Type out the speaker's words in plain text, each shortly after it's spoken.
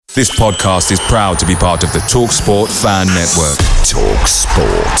This podcast is proud to be part of the TalkSport Fan Network.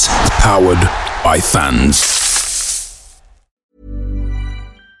 TalkSport. Powered by fans.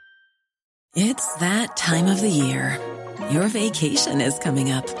 It's that time of the year. Your vacation is coming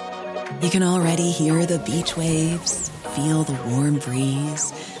up. You can already hear the beach waves, feel the warm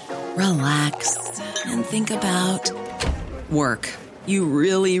breeze, relax, and think about work. You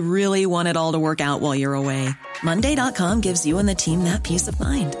really, really want it all to work out while you're away. Monday.com gives you and the team that peace of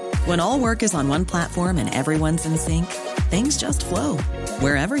mind. When all work is on one platform and everyone's in sync, things just flow.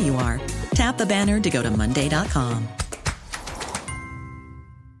 Wherever you are, tap the banner to go to Monday.com.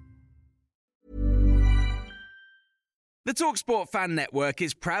 The TalkSport Fan Network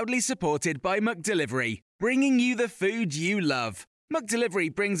is proudly supported by McDelivery, bringing you the food you love.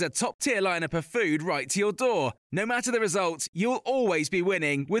 McDelivery brings a top-tier lineup of food right to your door. No matter the result, you'll always be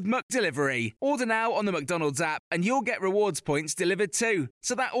winning with McDelivery. Order now on the McDonald's app and you'll get rewards points delivered too.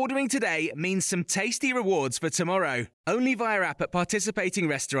 So that ordering today means some tasty rewards for tomorrow. Only via app at participating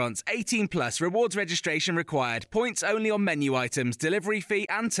restaurants. 18 plus. Rewards registration required. Points only on menu items. Delivery fee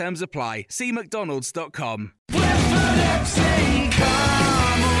and terms apply. See mcdonalds.com. Brentford FC,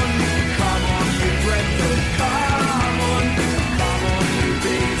 come on, you Brentford, come on, you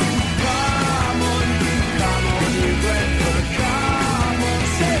bees, come on, you Brentford, come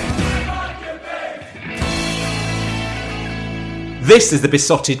on, This is the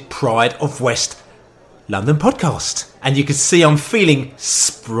Besotted Pride of West London podcast, and you can see I'm feeling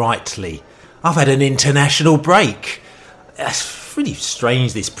sprightly. I've had an international break. That's really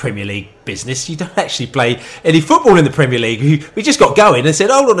strange, this Premier League business. You don't actually play any football in the Premier League. We just got going and said,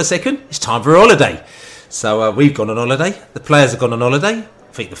 hold on a second, it's time for a holiday. So we've gone on holiday. The players have gone on holiday.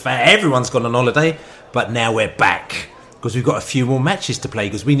 I think everyone's gone on holiday. But now we're back because we've got a few more matches to play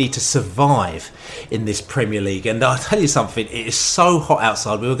because we need to survive in this Premier League. And I'll tell you something, it is so hot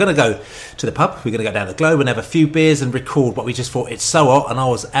outside. We were going to go to the pub, we're going to go down the Globe and have a few beers and record, but we just thought it's so hot, and I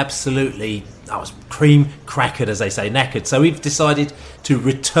was cream crackered, as they say, knackered. So we've decided to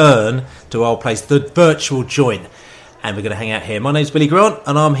return to our place, the virtual joint, and we're going to hang out here. My name's Billy Grant,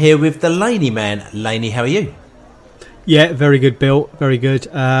 and I'm here with the Laney man. Laney, how are you? Yeah, very good, Bill. Very good.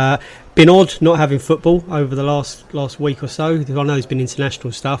 Been odd not having football over the last week or so. I know there's been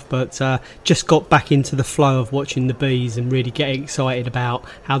international stuff, but just got back into the flow of watching the Bees and really getting excited about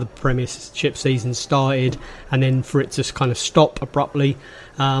how the Premiership season started, and then for it to kind of stop abruptly.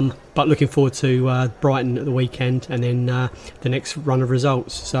 But looking forward to Brighton at the weekend, and then the next run of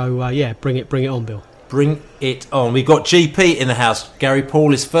results. So bring it on, Bill. Bring it on. We've got GP in the house. Gary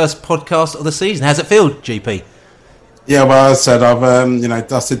Paul, his first podcast of the season. How's it feel, GP? Yeah, well, as I said, I've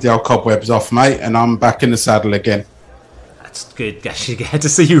dusted the old cobwebs off, mate, and I'm back in the saddle again. That's good. Actually, good to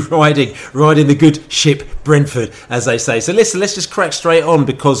see you riding the good ship Brentford, as they say. So listen, let's just crack straight on,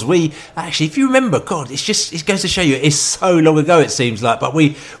 because we actually, if you remember, God, it goes to show you, it's so long ago it seems like, but we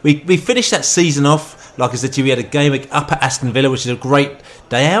finished that season off. Like I said to you, we had a game up at Aston Villa, which is a great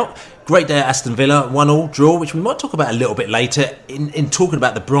day out. Great day at Aston Villa, 1-1 draw, which we might talk about a little bit later in talking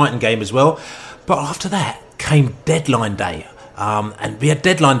about the Brighton game as well. But after that came deadline day. And we had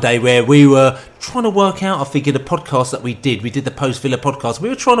deadline day where we were trying to work out, I think in the podcast that we did the post-Villa podcast, we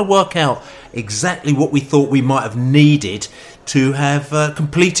were trying to work out exactly what we thought we might have needed to have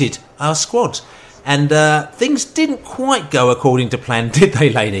completed our squad. And things didn't quite go according to plan, did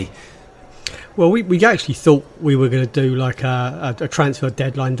they, lady? Well, we actually thought we were going to do like a transfer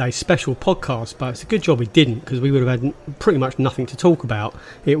deadline day special podcast, but it's a good job we didn't, because we would have had pretty much nothing to talk about.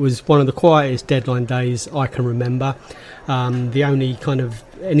 It was one of the quietest deadline days I can remember. The only kind of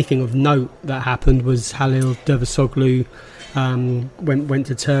anything of note that happened was Halil Dervisoglu went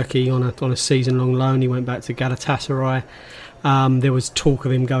to Turkey on a season-long loan. He went back to Galatasaray. There was talk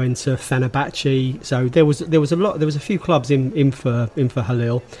of him going to Fenerbahce. So there was a few clubs in for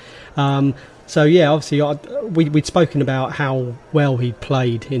Halil. So yeah, obviously we'd spoken about how well he'd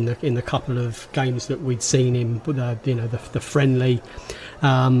played in the couple of games that we'd seen him, the friendly,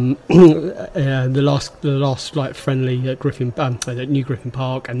 the last like friendly at New Griffin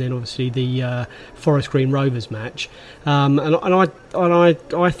Park, and then obviously the Forest Green Rovers match. And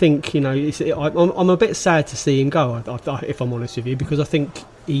I think I'm a bit sad to see him go, if I'm honest with you, because I think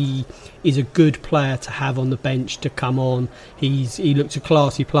he is a good player to have on the bench to come on. He looks a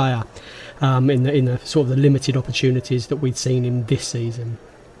classy player. In the sort of the limited opportunities that we'd seen him this season.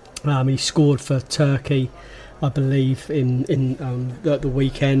 He scored for Turkey, I believe, in the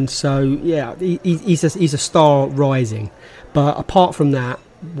weekend. So yeah, he's a star rising. But apart from that,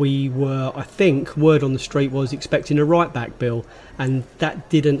 we were, I think, word on the street was expecting a right back, Bill, and that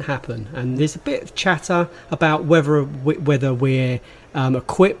didn't happen. And there's a bit of chatter about whether we're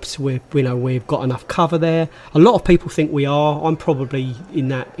equipped with, we've got enough cover there. A lot of people think we are. I'm probably in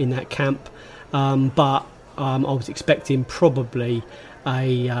that camp, but I was expecting probably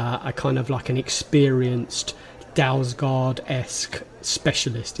a kind of like an experienced Dalsgaard-esque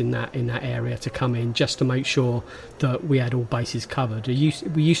specialist in that area to come in, just to make sure that we had all bases covered. Were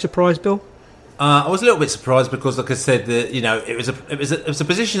you surprised, Bill? I was a little bit surprised because, like I said, it was a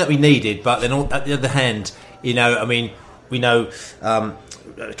position that we needed. But then, on the other hand, we know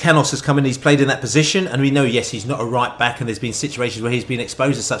Canos has come in, he's played in that position, and we know, yes, he's not a right back, and there's been situations where he's been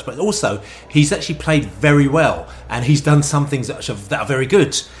exposed as such, but also he's actually played very well, and he's done some things that are very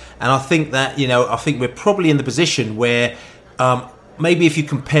good. And I think that, I think we're probably in the position where maybe if you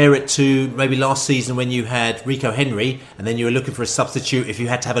compare it to maybe last season when you had Rico Henry and then you were looking for a substitute, if you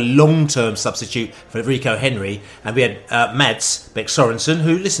had to have a long-term substitute for Rico Henry, and we had Mads Beck Sorensen,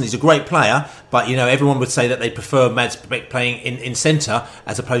 who, listen, he's a great player, but, everyone would say that they prefer Mads Beck playing in centre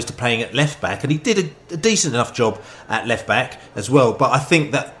as opposed to playing at left-back, and he did a decent enough job at left-back as well. But I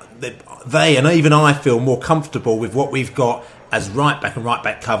think that they, and even I, feel more comfortable with what we've got as right back and right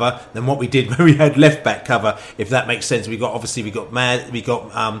back cover than what we did when we had left back cover, if that makes sense. We got Roslev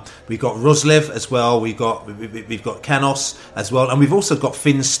as well. We've got Canos as well, and we've also got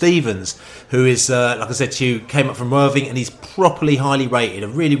Finn Stevens, who is like I said to you, came up from Worthing, and he's properly highly rated, a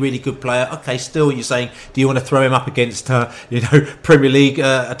really, really good player. Okay, still you're saying, do you want to throw him up against Premier League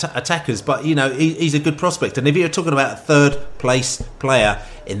attackers? But he's a good prospect, and if you're talking about a third place player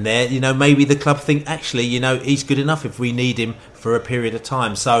in there, maybe the club think actually, he's good enough if we need him for a period of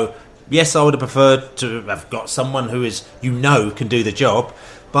time. So yes, I would have preferred to have got someone who is can do the job.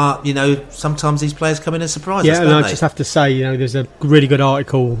 But, sometimes these players come in and surprise us, don't they? Yeah, and I just have to say, there's a really good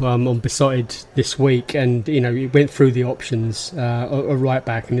article on Besotted this week, and, it went through the options, a right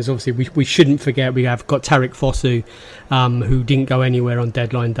back, and there's obviously, we shouldn't forget, we have got Tarek Fosu, who didn't go anywhere on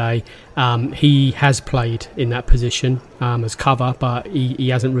deadline day. He has played in that position as cover, but he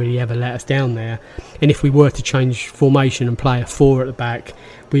hasn't really ever let us down there. And if we were to change formation and play a 4 at the back,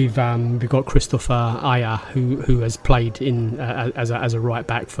 we've got Christopher Ayer, who has played in as a right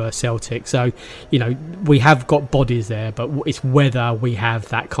back for Celtic. So we have got bodies there, but it's whether we have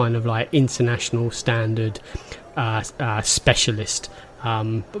that kind of like international standard specialist.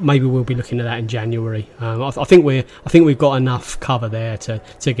 But maybe we'll be looking at that in January. I think we've got enough cover there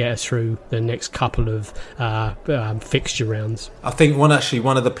to get us through the next couple of fixture rounds. I think one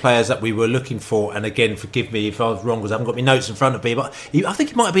of the players that we were looking for, and again, forgive me if I was wrong because I haven't got my notes in front of me, but I think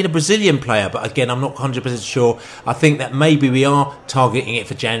he might have been a Brazilian player, but again, I'm not 100% sure. I think that maybe we are targeting it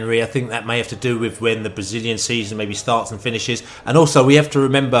for January. I think that may have to do with when the Brazilian season maybe starts and finishes, and also we have to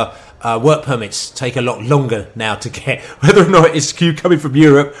remember work permits take a lot longer now to get, whether or not it's you coming from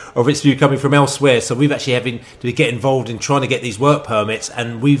Europe or if it's you coming from elsewhere. So we've actually having to get involved in trying to get these work permits,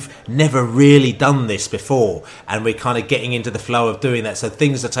 and we've never really done this before, and we're kind of getting into the flow of doing that. So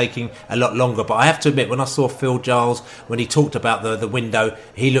things are taking a lot longer. But I have to admit, when I saw Phil Giles, when he talked about the window,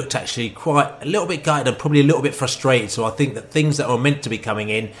 he looked actually quite a little bit gutted and probably a little bit frustrated. So I think that things that are meant to be coming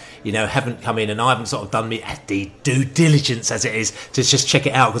in, haven't come in, and I haven't sort of done the due diligence as it is to just check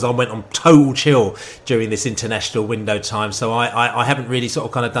it out, because I went on total chill during this international window time. So I haven't really sort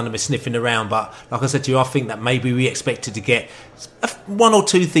of kind of done a bit sniffing around. But like I said to you, I think that maybe we expected to get one or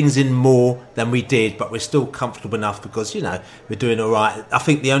two things in more than we did, but we're still comfortable enough because we're doing all right. I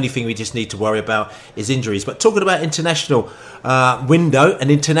think the only thing we just need to worry about is injuries. But talking about international window and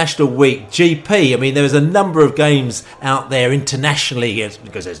international week, GP, I mean, there was a number of games out there internationally,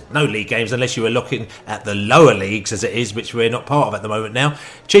 because there's no league games unless you were looking at the lower leagues as it is, which we're not part of at the moment now.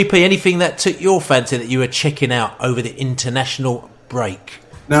 GP, anything that took your fancy that you were checking out over the international break?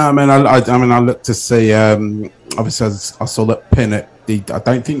 No, I mean, I looked to see. Obviously, I saw that Pinnock. I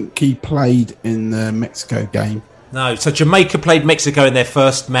don't think he played in the Mexico game. No, so Jamaica played Mexico in their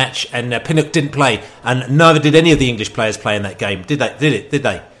first match, and Pinnock didn't play, and neither did any of the English players play in that game. Did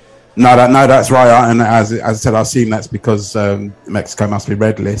they? No, that's right. And as I said, I assume that's because Mexico must be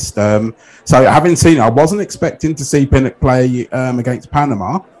red list. So having seen it, I wasn't expecting to see Pinnock play against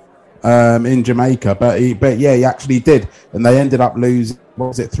Panama in Jamaica, but he actually did, and they ended up losing. What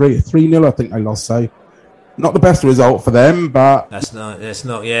was it, 3-0? I think they lost. So not the best result for them, but that's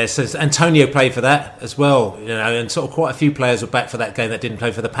not. Yeah, so Antonio played for that as well, and sort of quite a few players were back for that game that didn't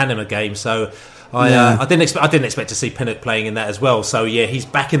play for the Panama game. So I didn't expect to see Pinnock playing in that as well. So yeah, he's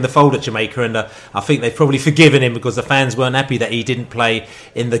back in the fold at Jamaica, and I think they've probably forgiven him because the fans weren't happy that he didn't play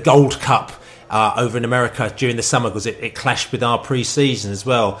in the Gold Cup over in America during the summer because it clashed with our pre-season as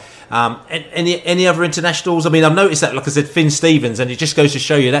well. Any other internationals? I mean, I've noticed that, like I said, Finn Stevens, and it just goes to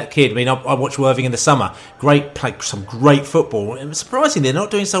show you that kid. I mean, I watched Worthing in the summer. Played some great football. And surprisingly, they're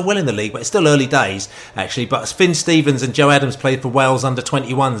not doing so well in the league, but it's still early days, actually. But Finn Stevens and Joe Adams played for Wales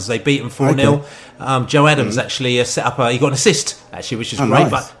under-21s. They beat them 4-0. Okay. Joe Adams actually set up he got an assist, actually, which is great.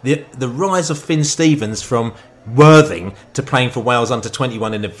 Nice. But the rise of Finn Stevens from Worthing to playing for Wales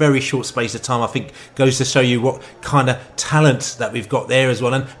under-21 in a very short space of time, I think goes to show you what kind of talent that we've got there as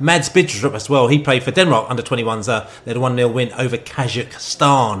well. And Mads Bidstrup as well, he played for Denmark under-21s. They had a 1-0 win over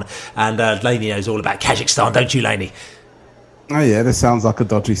Kazakhstan, and Laney knows all about Kazakhstan, don't you, Laney? Oh yeah, this sounds like a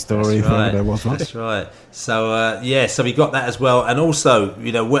dodgy story. That's right. There was one. That's right. So so we got that as well, and also,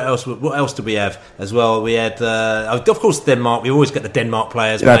 you know, what else did we have as well? We had of course Denmark. We always get the Denmark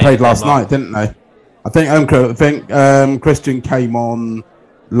players. Yeah, they played last night, didn't they? I think Christian came on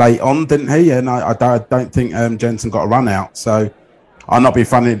late on, didn't he? And I don't think Jensen got a run out. So I'll not be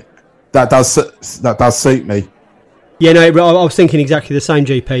funny. That does suit me. Yeah, no, I was thinking exactly the same,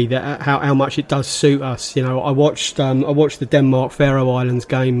 GP. That how much it does suit us. You know, I watched the Denmark Faroe Islands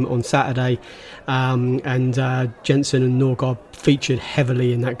game on Saturday, and Jensen and Norgard featured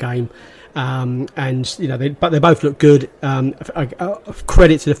heavily in that game. And you know, they both look good.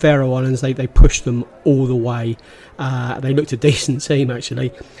 Credit to the Faroe Islands, they pushed them all the way. They looked a decent team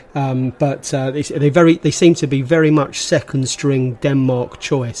actually, but they seem to be very much second string Denmark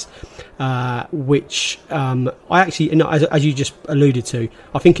choice, which I actually, you know, as you just alluded to,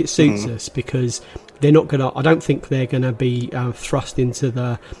 I think it suits us because they're not gonna. I don't think they're gonna be thrust into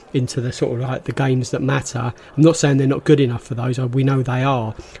the sort of like the games that matter. I'm not saying they're not good enough for those. We know they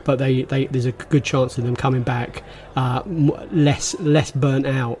are, but there's a good chance of them coming back less burnt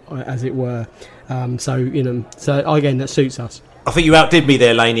out, as it were. So again, that suits us. I think you outdid me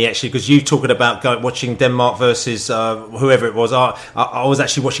there, Laney, actually, because you talking about watching Denmark versus whoever it was. I was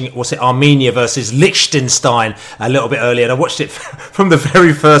actually watching, was it Armenia versus Liechtenstein a little bit earlier, and I watched it from the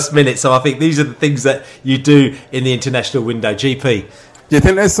very first minute. So I think these are the things that you do in the international window. GP. Do you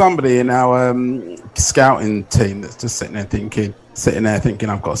think there's somebody in our scouting team that's just sitting there thinking,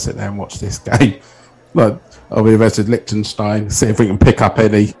 I've got to sit there and watch this game? Like, I'll be versus Liechtenstein, see if we can pick up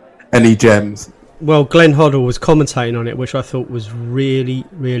any gems. Well, Glenn Hoddle was commentating on it, which I thought was really,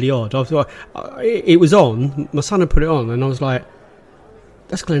 really odd. I thought it was on. My son had put it on, and I was like,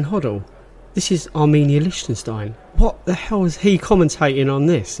 "That's Glenn Hoddle. This is Armenia Liechtenstein. What the hell is he commentating on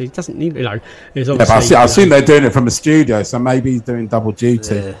this? He doesn't need, you know." It's obviously, I've seen they're doing it from a studio, so maybe he's doing double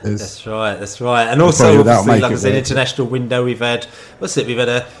duty. Yeah, that's right. And also, obviously, like I said, international window. We've had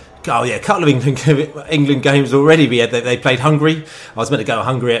a couple of England games already. They played Hungary. I was meant to go to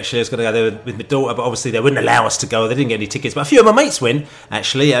Hungary, actually. I was going to go there with my daughter, but obviously they wouldn't allow us to go. They didn't get any tickets. But a few of my mates went,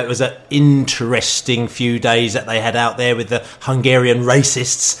 actually. It was an interesting few days that they had out there with the Hungarian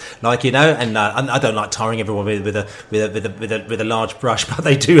racists, like, you know. And I don't like tarring everyone with a large brush, but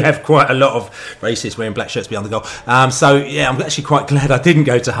they do have quite a lot of racists wearing black shirts behind the goal. So yeah, I'm actually quite glad I didn't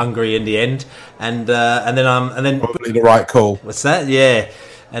go to Hungary in the end. And then probably the right call. What's that? Yeah.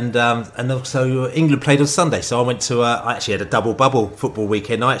 And also England played on Sunday, so I went to. I actually had a double bubble football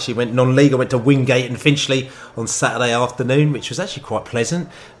weekend. I actually went non-league. I went to Wingate and Finchley on Saturday afternoon, which was actually quite pleasant.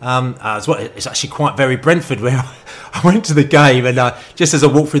 It's actually quite very Brentford, where I went to the game, and just as I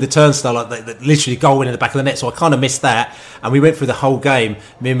walked through the turnstile, literally goal went in the back of the net, so I kind of missed that. And we went through the whole game.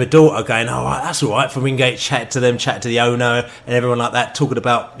 Me and my daughter going, "Oh, that's all right." For Wingate, chatted to them, chatted to the owner and everyone like that, talking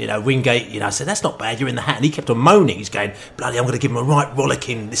about, you know, Wingate. You know, I said, "That's not bad. You're in the hat." And he kept on moaning. He's going, "Bloody, I'm going to give him a right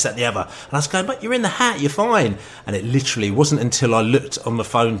rollicking." This, that, and the other. And I was going, "But you're in the hat, you're fine." And it literally wasn't until I looked on the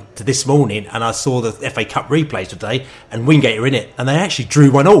phone to this morning and I saw the FA Cup replays today, and Wingate are in it, and they actually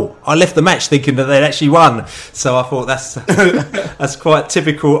drew 1-1. I left the match thinking that they'd actually won. So I thought that's quite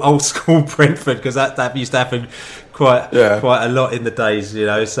typical old school Brentford, because that used to happen quite a lot in the days, you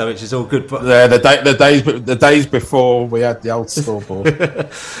know. So which is all good. But yeah, the days before we had the old scoreboard.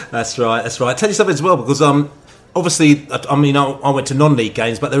 That's right. Tell you something as well, because obviously, I mean, I went to non-league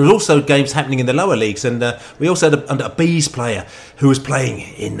games, but there were also games happening in the lower leagues, and we also had a Bees player who was playing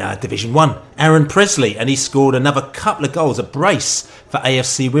in Division 1, Aaron Presley, and he scored another couple of goals, a brace for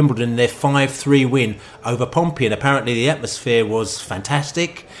AFC Wimbledon in their 5-3 win over Pompey, and apparently the atmosphere was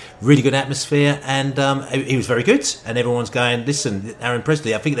fantastic. Really good atmosphere, and he was very good. And everyone's going, "Listen, Aaron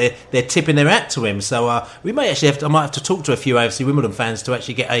Presley." I think they're tipping their hat to him. So we may actually I might have to talk to a few AFC Wimbledon fans to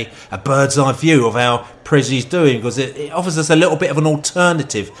actually get a bird's eye view of how Presley's doing, because it offers us a little bit of an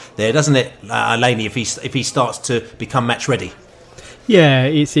alternative there, doesn't it, Laney? If he starts to become match ready. Yeah,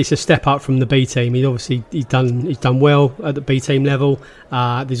 it's a step up from the B team. He's done well at the B team level.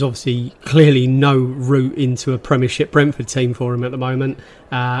 There's obviously clearly no route into a Premiership Brentford team for him at the moment,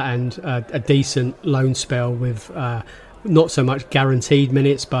 and a decent loan spell with not so much guaranteed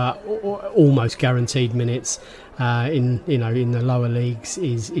minutes, but almost guaranteed minutes in the lower leagues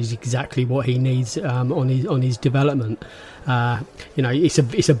is exactly what he needs on his development.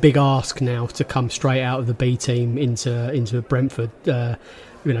 It's a big ask now to come straight out of the B team into Brentford,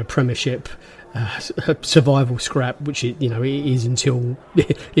 Premiership survival scrap, which it is until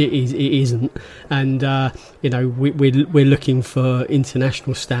it isn't. And we're looking for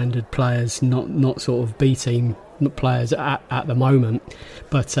international standard players, not sort of B team players at the moment.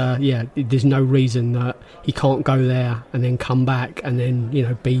 But there's no reason that he can't go there and then come back and then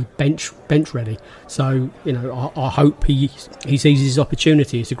be bench ready. So I hope he seizes his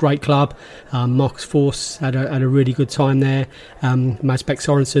opportunity. It's a great club. Marcus Forss had a really good time there. Mads Beck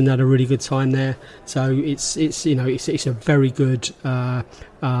Sorensen had a really good time there. So it's a very good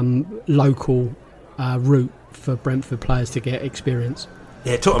local route for Brentford players to get experience.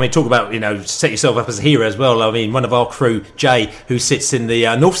 Yeah, talk about, set yourself up as a hero as well. I mean, one of our crew, Jay, who sits in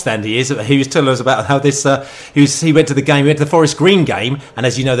the North Stand, he was telling us about how this, he went to the Forest Green game, and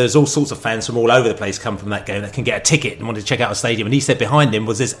as you know, there's all sorts of fans from all over the place come from that game that can get a ticket and want to check out a stadium, and he said behind him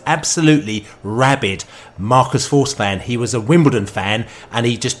was this absolutely rabid Marcus Forss fan. He was a Wimbledon fan, and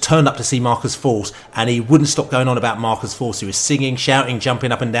he just turned up to see Marcus Forss, and he wouldn't stop going on about Marcus Forss. He was singing, shouting,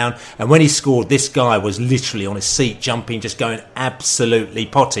 jumping up and down, and when he scored, this guy was literally on his seat, jumping, just going absolutely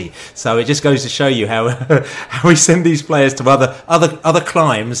potty. So it just goes to show you how we send these players to other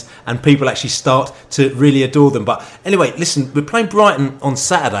climes and people actually start to really adore them. But anyway, listen, we're playing Brighton on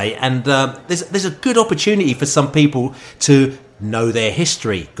Saturday, and there's a good opportunity for some people to know their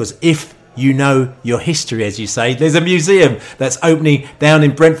history, because if you know your history, as you say, there's a museum that's opening down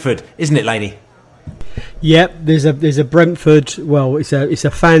in Brentford, isn't it, Laney? Yep, there's a Brentford. Well, it's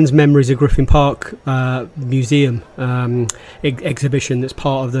a fans' memories of Griffin Park museum exhibition that's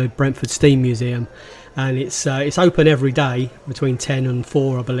part of the Brentford Steam Museum, and it's open every day between 10 and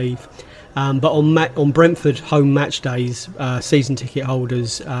 4, I believe. But on Brentford home match days, season ticket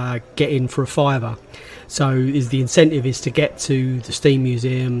holders get in for £5. So the incentive is to get to the Steam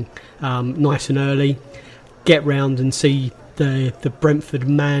Museum nice and early, get round and see the Brentford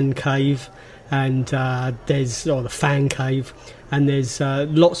Man Cave. And there's the fan cave, and there's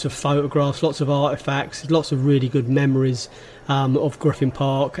lots of photographs, lots of artefacts, lots of really good memories of Griffin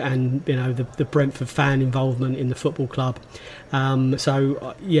Park, and the Brentford fan involvement in the football club. I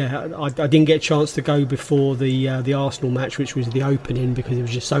didn't get a chance to go before the Arsenal match, which was the opening, because there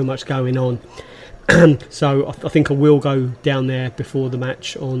was just so much going on. So I think I will go down there before the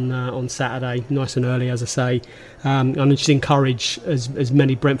match on Saturday, nice and early, as I say. And I just encourage as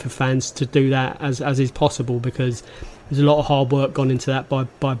many Brentford fans to do that as is possible, because there's a lot of hard work gone into that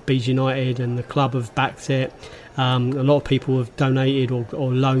by Bees United, and the club have backed it. A lot of people have donated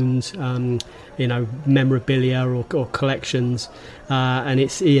or loaned, memorabilia or collections, and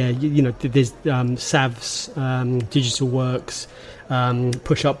it's there's Sav's digital works.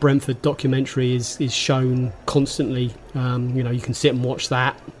 Push Up Brentford documentary is shown constantly. You can sit and watch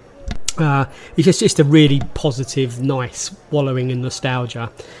that. It's just a really positive, nice wallowing in nostalgia,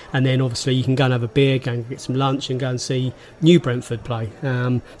 and then obviously you can go and have a beer, go and get some lunch, and go and see New Brentford play.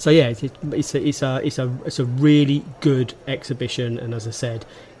 It's a really good exhibition, and as I said,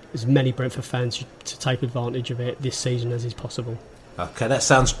 as many Brentford fans to take advantage of it this season as is possible. Okay, that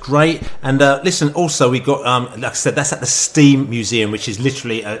sounds great. And listen, also we got, like I said, that's at the Steam Museum, which is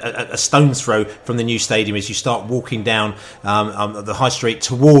literally a stone's throw from the new stadium as you start walking down the high street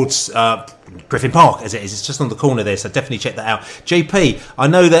towards Griffin Park, as it is. It's just on the corner there, so definitely check that out. JP, I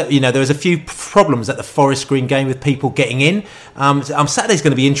know that there was a few problems at the Forest Green game with people getting in. Saturday's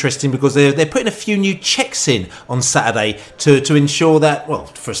going to be interesting because they're putting a few new checks in on Saturday to ensure that, well,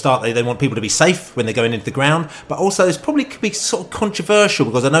 for a start, they want people to be safe when they're going into the ground, but also it's probably could be sort of controversial,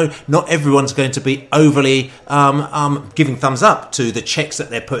 because I know not everyone's going to be overly giving thumbs up to the checks that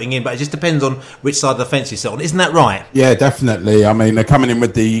they're putting in, but it just depends on which side of the fence you sit on. Isn't that right? Yeah, definitely. I mean, they're coming in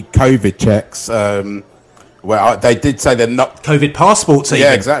with the COVID checks. Well, they did say they're not COVID passports.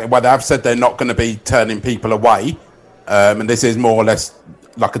 Yeah, exactly. Well, they have said they're not going to be turning people away, and this is more or less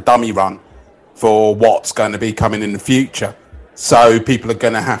like a dummy run for what's going to be coming in the future. So people are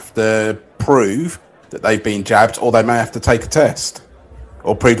going to have to prove that they've been jabbed, or they may have to take a test,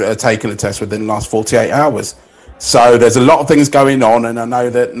 or prove that they've taken a test within the last 48 hours. So there's a lot of things going on, and I know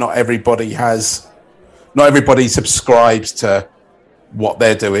that not everybody subscribes to what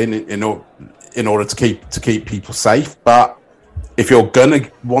they're doing in order to keep people safe. But if you're going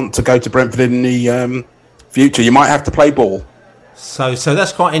to want to go to Brentford in the future, you might have to play ball. So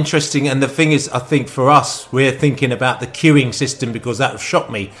that's quite interesting. And the thing is, I think for us, we're thinking about the queuing system, because that shocked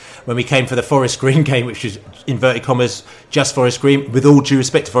me when we came for the Forest Green game, which is, inverted commas, just Forest Green, with all due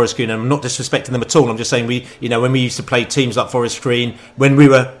respect to Forest Green. And I'm not disrespecting them at all. I'm just saying when we used to play teams like Forest Green, when we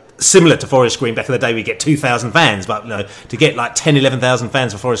were similar to Forest Green back in the day, we get 2,000 fans, but to get like 10, 11,000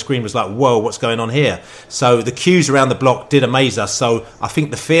 fans for Forest Green was like, whoa, what's going on here? So the queues around the block did amaze us. So I think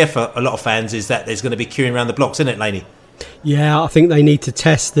the fear for a lot of fans is that there's going to be queuing around the blocks, isn't it, Laney? Yeah, I think they need to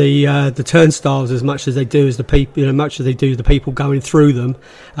test the turnstiles as much as they do as the people, much as they do the people going through them.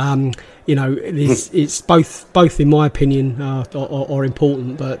 It's both in my opinion are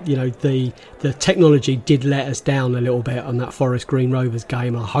important, but the technology did let us down a little bit on that Forest Green Rovers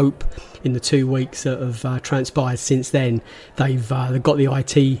game. I hope in the 2 weeks that have transpired since then, they've got the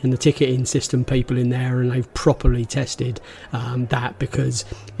IT and the ticketing system people in there, and they've properly tested that, because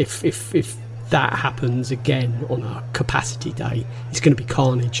if that happens again on a capacity day, it's going to be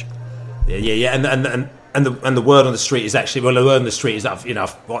carnage. Yeah. And the word on the street is actually, well, the word on the street is that,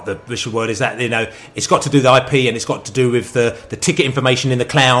 what the official word is, that it's got to do with the IP, and it's got to do with the ticket information in the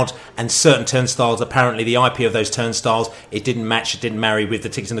cloud, and certain turnstiles, apparently the IP of those turnstiles, it didn't marry with the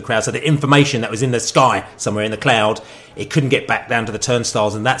tickets in the crowd. So the information that was in the sky somewhere in the cloud, it couldn't get back down to the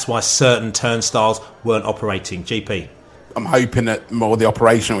turnstiles, and that's why certain turnstiles weren't operating. GP, I'm hoping that more of the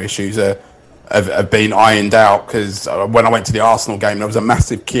operational issues have been ironed out, because when I went to the Arsenal game, there was a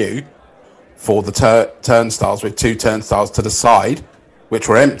massive queue for the turnstiles, with 2 turnstiles to the side, which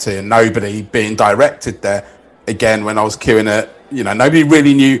were empty, and nobody being directed there. Again, when I was queuing nobody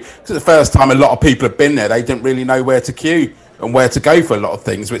really knew, because the first time a lot of people had been there, they didn't really know where to queue and where to go for a lot of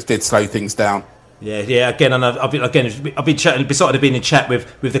things, which did slow things down. Yeah. Again, and I've been chatting, besides being in chat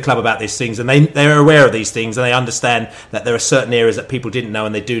with the club about these things, and they're aware of these things, and they understand that there are certain areas that people didn't know,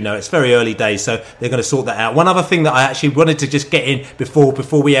 and they do know. It's very early days, so they're going to sort that out. One other thing that I actually wanted to just get in before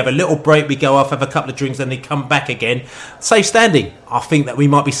we have a little break, we go off, have a couple of drinks, and then come back again. Safe standing. I think that we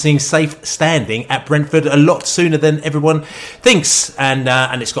might be seeing safe standing at Brentford a lot sooner than everyone thinks, and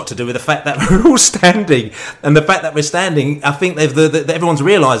it's got to do with the fact that we're all standing, and the fact that we're standing. I think everyone's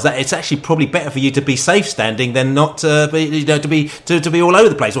realised that it's actually probably better for you to be safe standing than not to be all over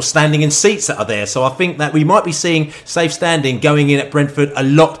the place or standing in seats that are there. So I think that we might be seeing safe standing going in at Brentford a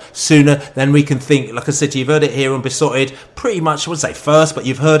lot sooner than we can think. Like I said, you've heard it here on Besotted pretty much, I wouldn't say first, but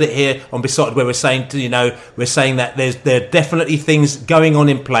you've heard it here on Besotted, where we're saying that there are definitely things going on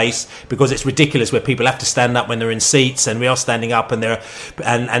in place, because it's ridiculous where people have to stand up when they're in seats, and we are standing up, and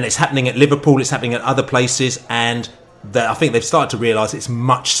it's happening at Liverpool, it's happening at other places, and I think they've started to realise it's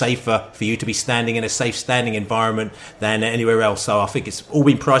much safer for you to be standing in a safe standing environment than anywhere else. So I think it's all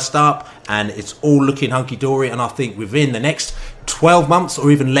been priced up, and it's all looking hunky-dory, and I think within the next 12 months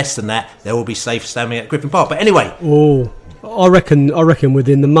or even less than that, there will be safe standing at Griffin Park. But anyway... I reckon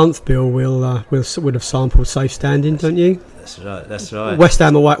within the month, Bill, we'll have sampled safe standing, don't you? That's right. West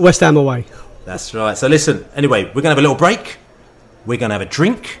Ham away. That's right. So listen, anyway, we're going to have a little break. We're going to have a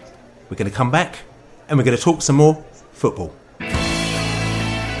drink. We're going to come back, and we're going to talk some more football.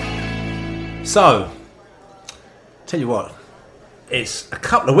 So, tell you what, it's a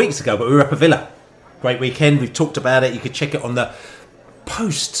couple of weeks ago, but we were up at Villa. Great weekend. We've talked about it. You could check it on the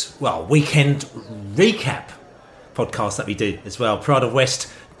weekend recap podcast that we did as well. Pride of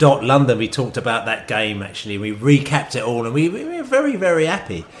West London. We talked about that game, actually. We recapped it all, and we were very, very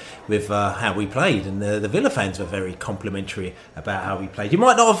happy with how we played, and the Villa fans were very complimentary about how we played. You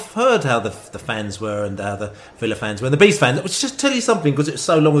might not have heard how the fans were and how the Villa fans were, and the Beast fans. Let's just tell you something, because it's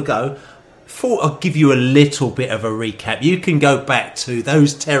so long ago. Thought I'd give you a little bit of a recap. You can go back to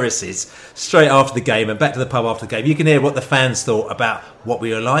those terraces straight after the game and back to the pub after the game. You can hear what the fans thought about what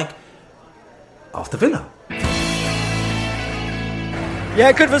we were like after Villa.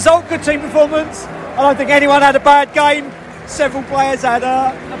 Yeah, good result, good team performance. I don't think anyone had a bad game. Several players had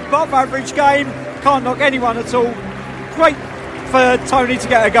a above average game. Can't knock anyone at all. Great for Tony to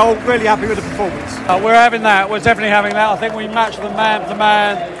get a goal. Really happy with the performance. We're having that. We're definitely having that. I think we matched them man to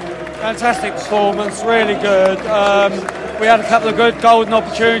man. Fantastic performance, really good. We had a couple of good golden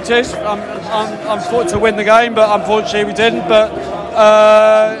opportunities. I'm fortunate to win the game, but unfortunately we didn't. But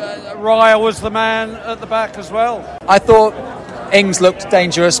Raya was the man at the back as well. I thought Ings looked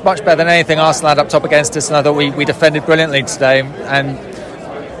dangerous, much better than anything Arsenal had up top against us, and I thought we defended brilliantly today. And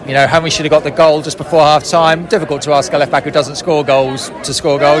how we should have got the goal just before half time. Difficult to ask a left back who doesn't score goals to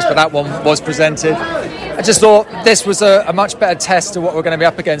score goals, but that one was presented. I just thought this was a much better test of what we're going to be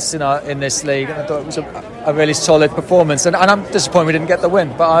up against in this league, and I thought it was a really solid performance. And I'm disappointed we didn't get the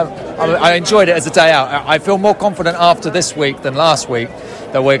win, but I enjoyed it as a day out. I feel more confident after this week than last week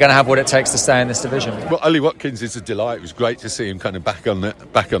that we're going to have what it takes to stay in this division. Well, Ollie Watkins is a delight. It was great to see him kind of back on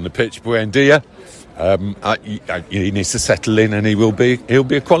the pitch. Buendia. He needs to settle in, and he'll be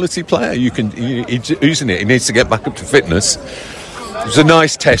a quality player. He's using it. He needs to get back up to fitness. It was a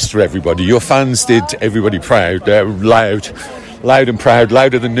nice test for everybody. Your fans did everybody proud. Loud and proud,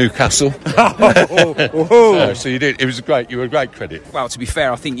 louder than Newcastle. So you did. It was great. You were a great credit. Well, to be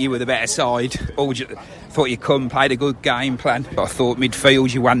fair, I think you were the better side. Thought you come, played a good game plan. But I thought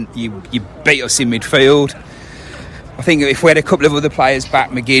midfield, you beat us in midfield. I think if we had a couple of other players back,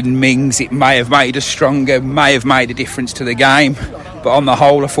 McGinn, Mings, it may have made us stronger, may have made a difference to the game. But on the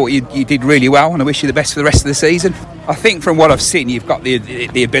whole, I thought you did really well, and I wish you the best for the rest of the season. I think from what I've seen, you've got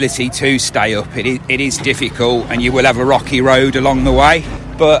the ability to stay up. It is difficult, and you will have a rocky road along the way.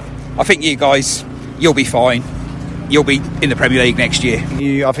 But I think you guys, you'll be fine. You'll be in the Premier League next year.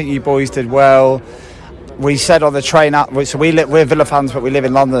 I think you boys did well. We said on the train out, so we're Villa fans, but we live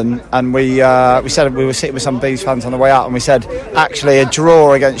in London, and we said we were sitting with some Bees fans on the way out, and we said actually a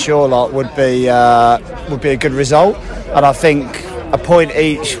draw against your lot would be a good result, and I think a point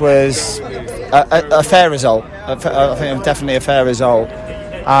each was a fair result. I think definitely a fair result,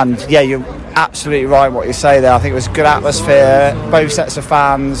 and yeah, you're absolutely right what you say there. I think it was a good atmosphere, both sets of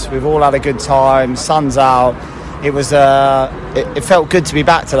fans. We've all had a good time. Sun's out. It was. It felt good to be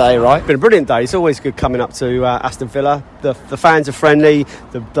back today, right? It's been a brilliant day. It's always good coming up to Aston Villa. The fans are friendly.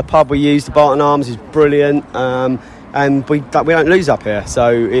 The pub we use, the Barton Arms, is brilliant. And we don't lose up here. So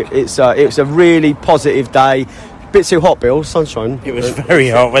it's a really positive day. Bit too hot, Bill. Sunshine. It was very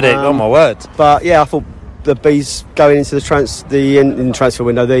hot, wasn't it? Oh my word! But yeah, I thought the Bees going into the transfer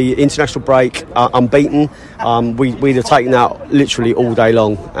window, the international break, unbeaten. We'd have taken that literally all day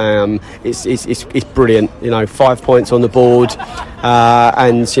long. It's brilliant. 5 points on the board,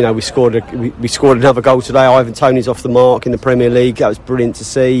 and we scored another goal today. Ivan Toney's off the mark in the Premier League. That was brilliant to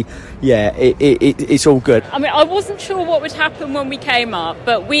see. Yeah, it's all good. I mean, I wasn't sure what would happen when we came up,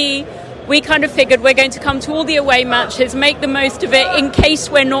 but we kind of figured we're going to come to all the away matches, make the most of it in case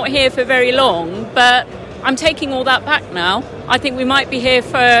we're not here for very long. But I'm taking all that back now. I think we might be here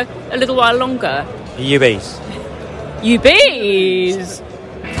for a little while longer. UBs.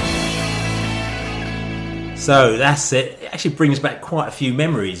 So that's it. It actually brings back quite a few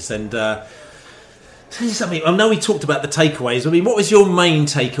memories. And something. I know we talked about the takeaways. I mean, what was your main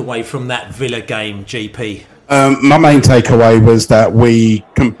takeaway from that Villa game, GP? My main takeaway was that we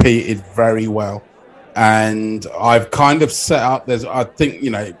competed very well. And I've kind of set up, there's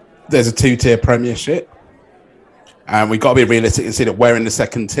a two-tier Premiership. And we've got to be realistic and see that we're in the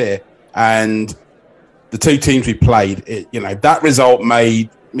second tier. And the two teams we played, that result made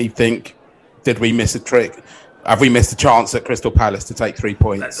me think, did we miss a trick? Have we missed a chance at Crystal Palace to take 3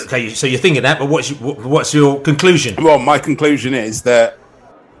 points? That's okay, so you're thinking that, but what's your conclusion? Well, my conclusion is that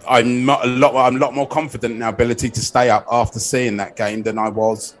I'm a lot more confident in our ability to stay up after seeing that game than I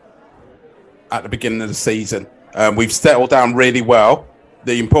was at the beginning of the season. We've settled down really well.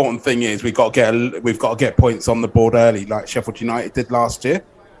 The important thing is we've got to get points on the board early, like Sheffield United did last year.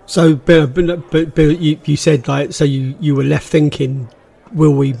 So, Bill, you said you were left thinking,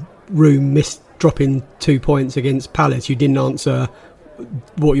 will we miss dropping 2 points against Palace? You didn't answer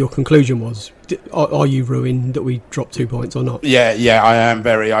what your conclusion was. Are you ruined that we dropped 2 points or not? Yeah, I am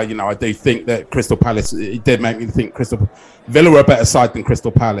very. I do think that Crystal Palace. It did make me think Villa were a better side than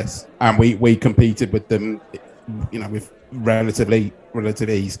Crystal Palace, and we competed with them, with relative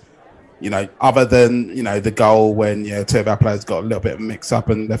ease. Other than the goal when two of our players got a little bit of mix up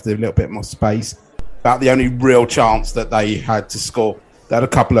and left a little bit more space. About the only real chance that they had to score. They had a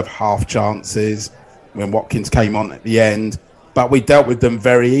couple of half chances when Watkins came on at the end, but we dealt with them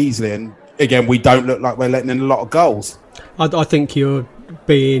very easily. And again, we don't look like we're letting in a lot of goals. I think you're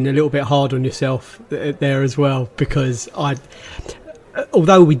being a little bit hard on yourself there as well, because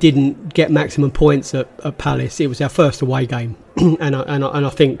although we didn't get maximum points at Palace, it was our first away game, and I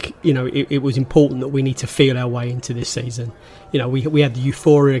think it was important that we need to feel our way into this season. We had the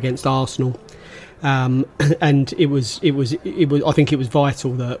euphoria against Arsenal, and it was I think it was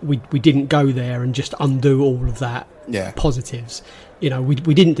vital that we didn't go there and just undo all of that positives. We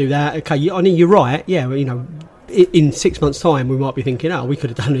didn't do that. Okay, I mean, you're right. Yeah, in 6 months' time, we might be thinking, we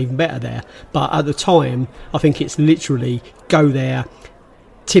could have done even better there. But at the time, I think it's literally go there,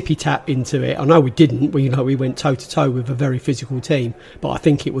 tippy-tap into it. I know we didn't. We went toe-to-toe with a very physical team, but I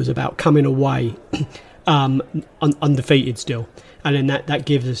think it was about coming away undefeated still. And then that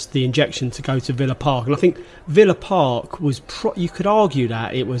gives us the injection to go to Villa Park. And I think Villa Park was, you could argue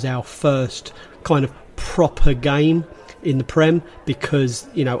that it was our first kind of proper game in the Prem, because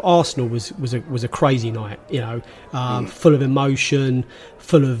Arsenal was a crazy night, full of emotion,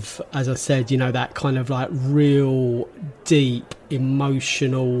 full of, as I said, that kind of like real deep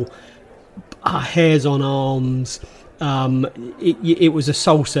emotional hairs on arms. It was a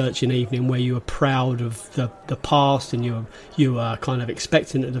soul-searching evening where you were proud of the past and you were kind of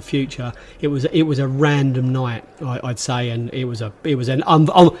expectant of the future. It was a random night, I'd say, and it was an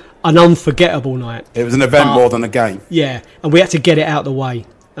unforgettable night. It was an event more than a game. Yeah, and we had to get it out of the way,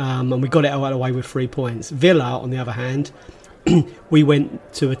 and we got it out of the way with 3 points. Villa, on the other hand, we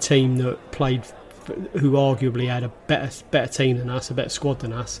went to a team that played, who arguably had a better team than us, a better squad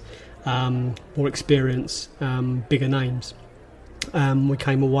than us. More experience, bigger names. We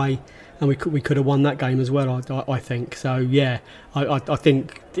came away and we could have won that game as well, I think. So yeah, I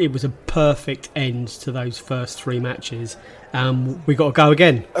think it was a perfect end to those first 3 matches. We got to go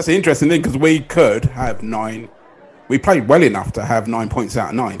again. That's the interesting thing, because we could have 9. We played well enough to have 9 points out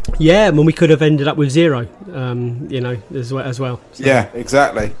of 9. Yeah, I mean, we could have ended up with 0, as well. So. Yeah,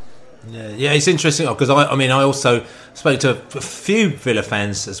 exactly. Yeah, it's interesting because I also spoke to a few Villa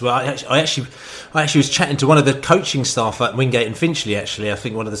fans as well. I actually was chatting to one of the coaching staff at Wingate and Finchley. Actually, I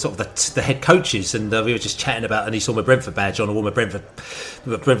think one of the sort of the head coaches, and we were just chatting about. And he saw my Brentford badge on, I wore my Brentford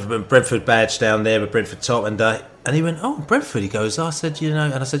badge down there with Brentford top, and he went, "Oh, Brentford." He goes, I said,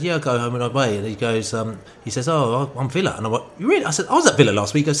 and I said, "Yeah, I go home and I away." And he goes, he says, "Oh, I'm Villa," and I went, "You really?" I said, "I was at Villa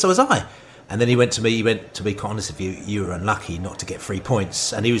last week." He goes, "So was I." And then he went to me, to be quite honest with you, you were unlucky not to get 3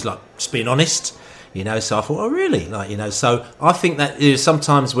 points. And he was like, just being honest, so I thought, oh, really? So I think that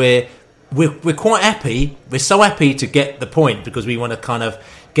sometimes we're quite happy. We're so happy to get the point because we want to kind of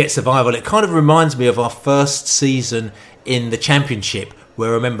get survival. It kind of reminds me of our first season in the Championship,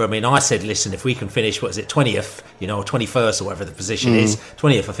 where I said, listen, if we can finish, 20th, or 21st or whatever the position is,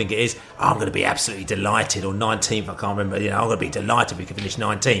 20th I think it is, I'm going to be absolutely delighted, or 19th, I can't remember, I'm going to be delighted if we can finish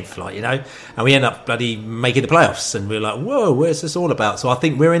 19th, and we end up bloody making the playoffs, and we're like, whoa, where's this all about? So I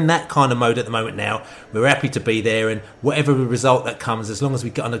think we're in that kind of mode at the moment now. We're happy to be there, and whatever result that comes, as long as we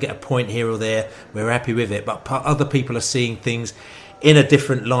kind of get a point here or there, we're happy with it. But other people are seeing things in a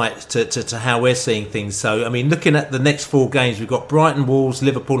different light to how we're seeing things. So, looking at the next 4 games, we've got Brighton, Wolves,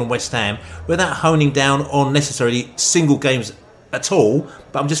 Liverpool and West Ham, without honing down on necessarily single games at all.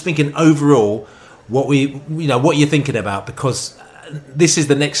 But I'm just thinking overall, what you're thinking about, because this is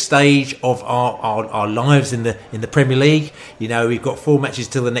the next stage of our lives in the Premier League. We've got 4 matches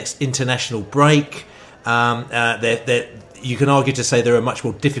till the next international break. You can argue to say they're a much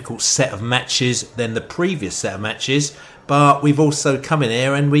more difficult set of matches than the previous set of matches. But we've also come in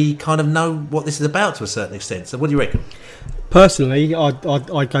here and we kind of know what this is about to a certain extent. So what do you reckon? Personally,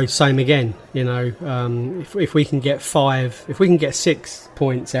 I'd go same again. If we can get 5, if we can get 6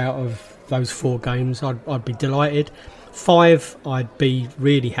 points out of those 4 games, I'd be delighted. 5, I'd be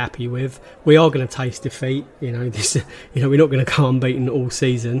really happy with. We are going to taste defeat. We're not going to go unbeaten all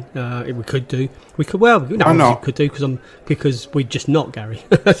season. We could do. We could. Well, no, I'm not. We could do because we're just not, Gary.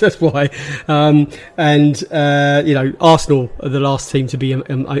 That's why. Arsenal are the last team to be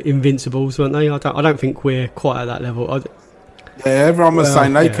invincibles, weren't they? I don't think we're quite at that level. Everyone was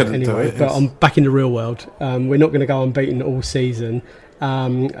saying they couldn't do it. But I'm back in the real world. We're not going to go unbeaten all season.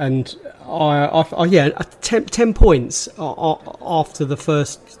 And 10 points after the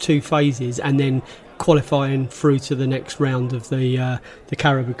first 2 phases, and then qualifying through to the next round of the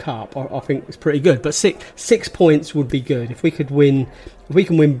Carabao Cup, I think it's pretty good. But 6 points would be good if we can win. 1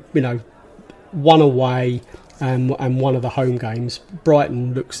 away and 1 of the home games.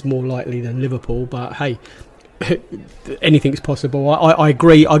 Brighton looks more likely than Liverpool, but hey. Anything's possible. I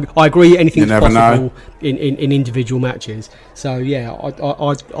agree. I agree. Anything's possible in individual matches. So yeah,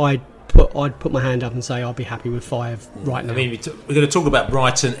 I'd put my hand up and say I'll be happy with 5 right now. We're going to talk about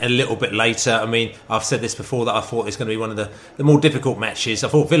Brighton a little bit later. I've said this before that I thought it's going to be one of the more difficult matches. I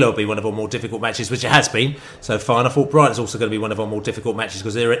thought Villa would be one of our more difficult matches, which it has been so far. And I thought Brighton's also going to be one of our more difficult matches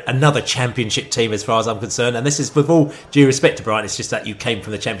because they're another Championship team as far as I'm concerned. And this is with all due respect to Brighton. It's just that you came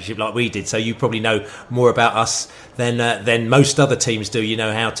from the Championship like we did, so you probably know more about us than most other teams do. You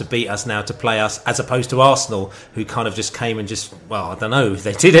know how to beat us now, to play us, as opposed to Arsenal, who kind of just came and I don't know if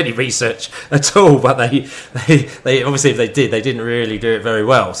they did any research research at all, but they obviously, if they did, they didn't really do it very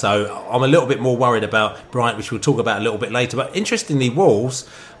well. So I'm a little bit more worried about Brighton, which we'll talk about a little bit later. But interestingly, Wolves,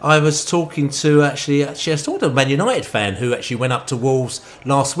 I was talking to I was talking to a Man United fan who actually went up to Wolves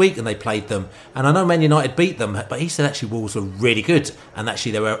last week and they played them. And I know Man United beat them, but he said actually Wolves were really good. And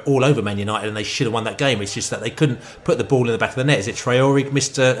actually they were all over Man United and they should have won that game. It's just that they couldn't put the ball in the back of the net. Is it Traore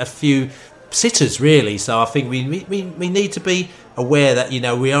missed a few sitters, really? So I think we need to be aware that,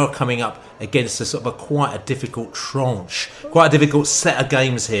 we are coming up against a sort of quite a difficult tranche, quite a difficult set of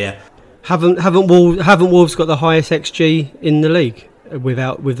games here. Haven't Wolves got the highest XG in the league?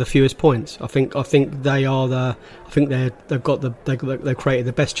 With the fewest points, I think they are they've created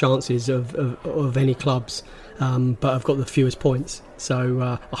the best chances of any clubs, but have got the fewest points.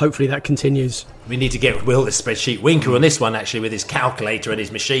 So hopefully that continues. We need to get Will the spreadsheet Winker on this one, actually, with his calculator and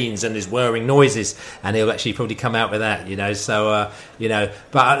his machines and his whirring noises, and he'll actually probably come out with that, So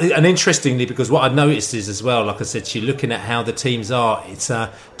but and interestingly, because what I've noticed is as well, like I said, you're looking at how the teams are. It's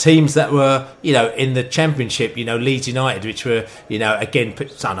teams that were in the Championship, Leeds United, which were again,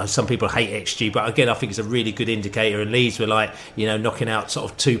 I know some people hate XG, but again I think it's a really good indicator. And Leeds were knocking out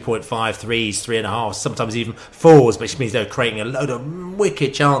sort of 2.5, 3s, 3.5, sometimes even 4s, which means they were creating a load of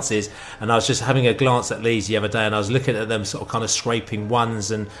wicked chances. And I was just having a glance at Leeds the other day, and I was looking at them sort of kind of scraping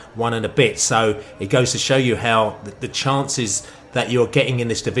ones and one and a bit. So it goes to show you how the chances that you're getting in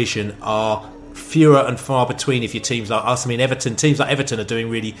this division are fewer and far between if your teams like us. I mean, teams like Everton are doing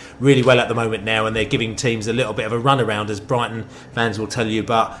really, really well at the moment now, and they're giving teams a little bit of a run around, as Brighton fans will tell you.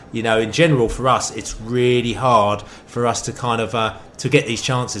 But in general, for us, it's really hard for us to kind of to get these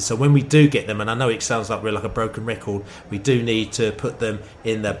chances. So when we do get them, and I know it sounds like we're like a broken record, we do need to put them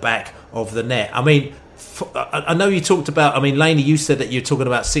in the back of the net. I mean, I know you talked about, Laney, you said that you're talking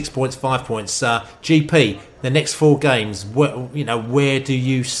about 6 points, 5 points. GP, the next 4 games, where do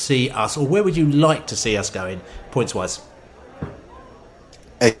you see us, or where would you like to see us going, points-wise?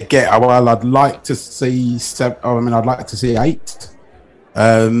 Again, well, I'd like to see 7. I'd like to see 8.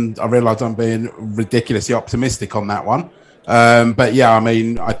 I realise I'm being ridiculously optimistic on that one. But yeah,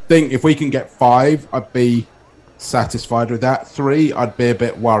 I think if we can get 5, I'd be satisfied with that. 3, I'd be a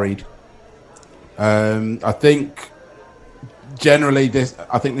bit worried. I think generally this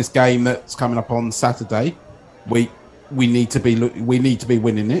game that's coming up on Saturday, we need to be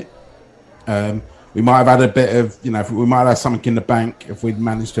winning it. We might have had a bit of, we might have something in the bank if we'd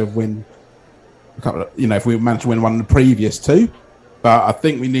managed to win a couple of, if we managed to win one of the previous 2. But I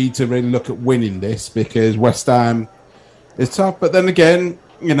think we need to really look at winning this, because West Ham is tough. But then again,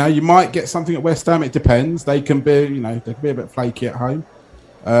 you might get something at West Ham. It depends. They can be, they can be a bit flaky at home.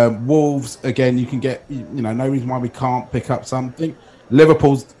 Wolves, again, you can get, no reason why we can't pick up something.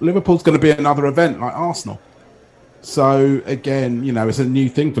 Liverpool's going to be another event like Arsenal. So again, it's a new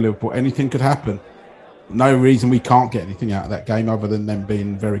thing for Liverpool. Anything could happen. No reason we can't get anything out of that game other than them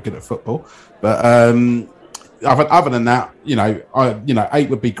being very good at football. But other than that, 8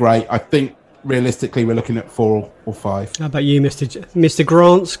 would be great. I think realistically we're looking at 4 or 5. How about you, Mr.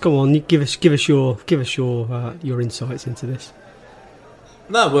 Grants? Come on, give us your insights into this.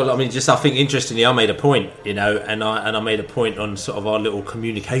 No, well, I think interestingly, I made a point, and I made a point on sort of our little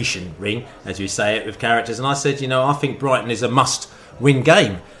communication ring, as you say it, with characters, and I said, I think Brighton is a must-win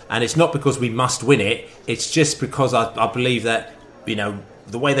game, and it's not because we must win it, it's just because I believe that,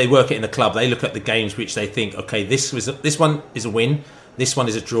 the way they work it in the club, they look at the games which they think, okay, this one is a win, this one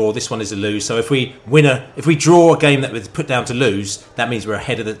is a draw, this one is a lose. So if we draw a game that was put down to lose, that means we're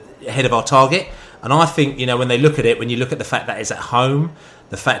ahead of our target. And I think, when they look at it, when you look at the fact that it's at home,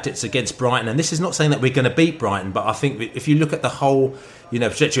 the fact it's against Brighton, and this is not saying that we're going to beat Brighton, but I think if you look at the whole,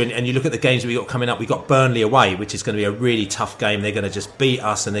 trajectory, and you look at the games we got coming up, we got Burnley away, which is going to be a really tough game. They're going to just beat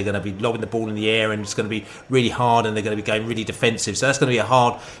us, and they're going to be lobbing the ball in the air, and it's going to be really hard, and they're going to be going really defensive. So that's going to be a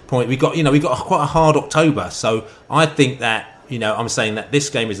hard point. We got quite a hard October. So I think that, I'm saying that this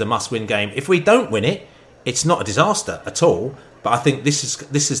game is a must-win game. If we don't win it, it's not a disaster at all. But I think this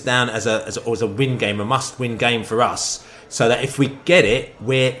is down as a win game, a must-win game for us, so that if we get it,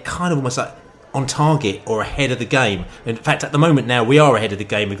 we're kind of almost like on target or ahead of the game. In fact, at the moment now, we are ahead of the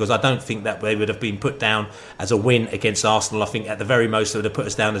game, because I don't think that they would have been put down as a win against Arsenal. I think at the very most they would have put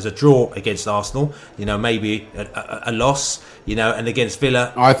us down as a draw against Arsenal, maybe a loss, and against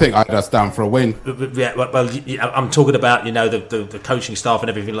Villa. I think I'd us down for a win. Yeah, well, I'm talking about, the coaching staff and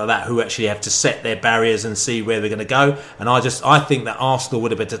everything like that, who actually have to set their barriers and see where they're going to go. And I think that Arsenal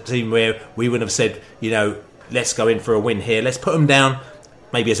would have been a team where we would have said, let's go in for a win here. Let's put them down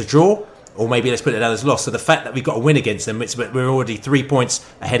maybe as a draw, or maybe let's put it down as loss. So the fact that we got a win against them, we're already 3 points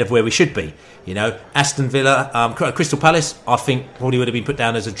ahead of where we should be. Aston Villa, Crystal Palace, I think probably would have been put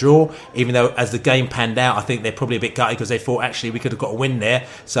down as a draw, even though as the game panned out, I think they're probably a bit gutted because they thought actually we could have got a win there.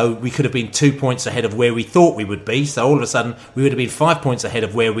 So we could have been 2 points ahead of where we thought we would be. So all of a sudden we would have been 5 points ahead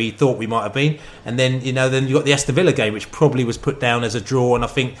of where we thought we might have been. And then, then you got the Aston Villa game, which probably was put down as a draw, and I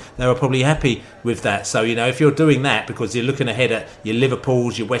think they were probably happy with that. So, if you're doing that because you're looking ahead at your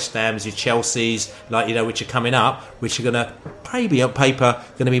Liverpools, your West Hams, your Chelseas, which are coming up, which are going to, maybe on paper,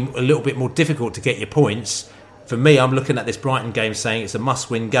 going to be a little bit more difficult to get your points. For me, I'm looking at this Brighton game saying it's a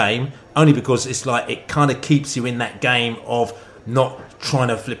must-win game, only because it's like it kind of keeps you in that game of not trying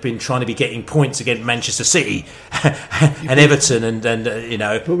to be getting points against Manchester City and Everton and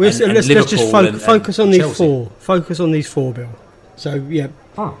let's just focus on these four. Focus on these four, Bill. So yeah.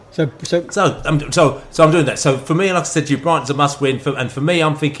 So I'm doing that. So for me, like I said to you, Brighton's a must-win. And for me,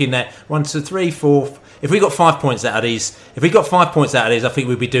 I'm thinking that 1, 2, 3, 4. If we got 5 points out of these, I think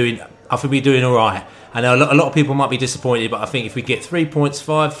we'd be doing all right. I know a lot of people might be disappointed, but I think if we get 3 points,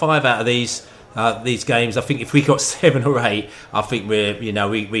 five out of these games, I think if we got 7 or 8, I think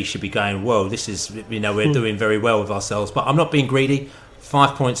we should be going, whoa, this is we're doing very well with ourselves. But I'm not being greedy.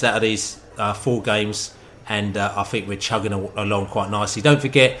 5 points out of these 4 games. And I think we're chugging along quite nicely. Don't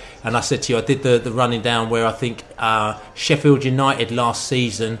forget, and I said to you, I did the running down where I think Sheffield United last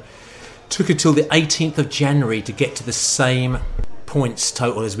season took until the 18th of January to get to the same points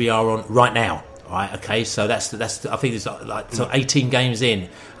total as we are on right now. Right, okay, so that's I think it's like 18 games in,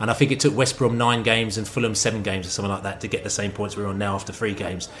 and I think it took West Brom 9 games and Fulham 7 games or something like that to get the same points we're on now after 3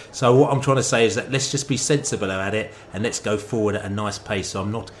 games. So what I'm trying to say is that let's just be sensible about it and let's go forward at a nice pace. So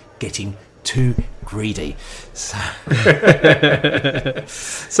I'm not getting too greedy. So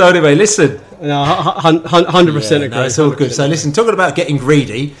anyway, listen. No, 100% agree. It's all good. So listen, talking about getting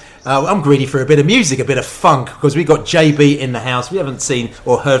greedy, I'm greedy for a bit of music, a bit of funk, because we got JB in the house. We haven't seen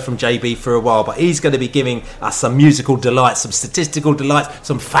or heard from JB for a while, but he's going to be giving us some musical delights, some statistical delights,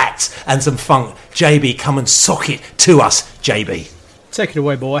 some facts and some funk. JB, come and sock it to us, JB. Take it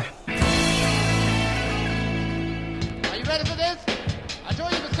away, boy.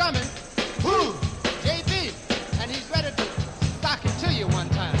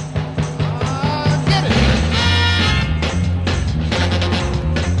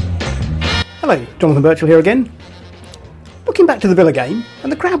 Hello, Jonathan Birchall here again. Looking back to the Villa game,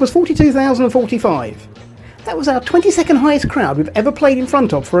 and the crowd was 42,045. That was our 22nd highest crowd we've ever played in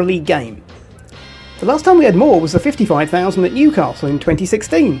front of for a league game. The last time we had more was the 55,000 at Newcastle in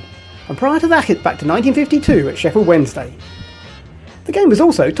 2016, and prior to that hit back to 1952 at Sheffield Wednesday. The game was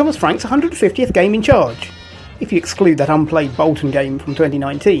also Thomas Frank's 150th game in charge, if you exclude that unplayed Bolton game from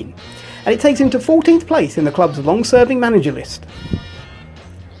 2019, and it takes him to 14th place in the club's long-serving manager list.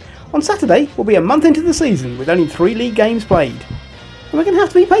 On Saturday, we'll be a month into the season with only 3 league games played. And we're going to have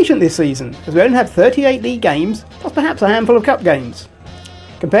to be patient this season, as we only have 38 league games, plus perhaps a handful of cup games.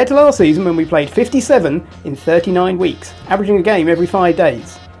 Compared to last season when we played 57 in 39 weeks, averaging a game every 5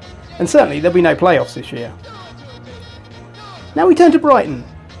 days. And certainly there'll be no playoffs this year. Now we turn to Brighton.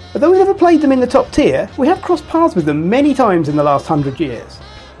 Although we never played them in the top tier, we have crossed paths with them many times in the last 100 years.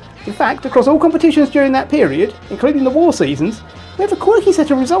 In fact, across all competitions during that period, including the war seasons, we have a quirky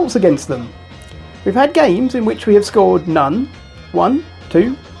set of results against them. We've had games in which we have scored none, 1,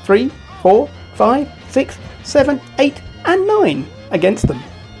 2, 3, 4, 5, 6, 7, 8 and 9 against them.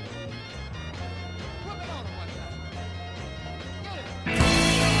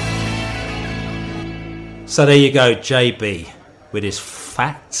 So there you go, JB, with his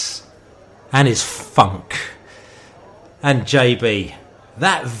facts and his funk. And JB,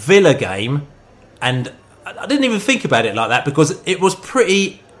 that Villa game, and I didn't even think about it like that because it was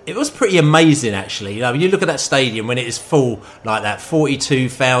pretty amazing actually. You look at that stadium when it is full like that,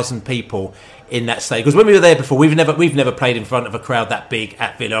 42,000 people in that stadium. Because when we were there before, we've never played in front of a crowd that big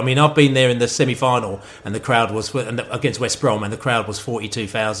at Villa. I mean, I've been there in the semi-final and the crowd was against West Brom, and the crowd was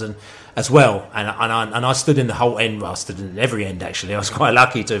 42,000 as well. And I stood in the whole end. Well, I stood in every end actually. I was quite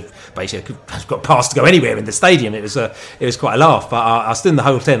lucky to basically have got past to go anywhere in the stadium. It was quite a laugh. But I stood in the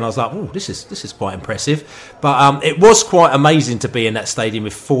whole end. And I was like, oh, this is quite impressive. But it was quite amazing to be in that stadium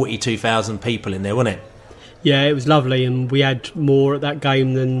with 42,000 people in there, wasn't it? Yeah, it was lovely, and we had more at that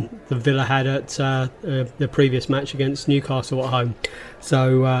game than the Villa had at the previous match against Newcastle at home.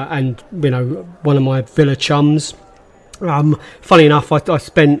 So, and one of my Villa chums. Funny enough, I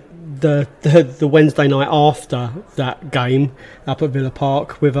spent the Wednesday night after that game up at Villa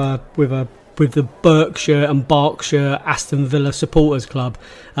Park with a with the Berkshire and Berkshire Aston Villa Supporters Club.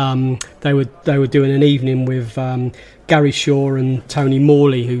 They were doing an evening with Gary Shaw and Tony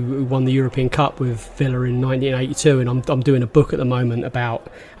Morley, who won the European Cup with Villa in 1982, and I'm doing a book at the moment about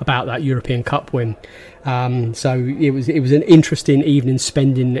that European Cup win. So it was an interesting evening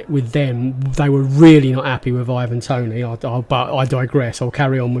spending with them. They were really not happy with Ivan Toney, but I digress. I'll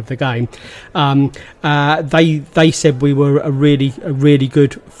carry on with the game. They said we were a really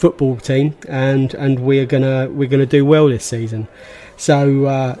good football team, and we're gonna do well this season.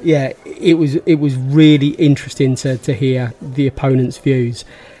 So it was really interesting to hear the opponent's views.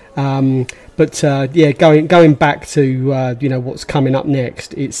 But going back to what's coming up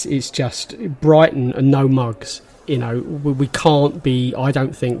next, it's just Brighton and no mugs. We can't be, I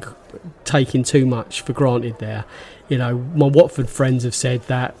don't think, taking too much for granted there. My Watford friends have said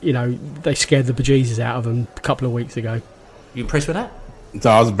that they scared the bejesus out of them a couple of weeks ago. You impressed with that?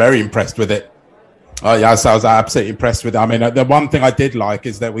 So I was very impressed with it. Oh yes, I was absolutely impressed with it. I mean, the one thing I did like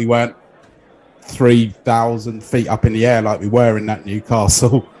is that we weren't 3,000 feet up in the air like we were in that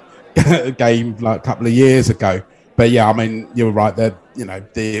Newcastle game like a couple of years ago. But yeah, I mean, you're right there.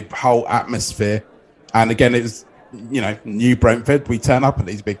 The whole atmosphere, and again, it was new Brentford. We turn up at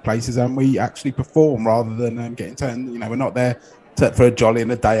these big places and we actually perform rather than getting turned. We're not there for a jolly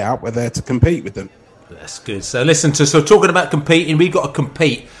and a day out. We're there to compete with them. That's good. So talking about competing, we've got to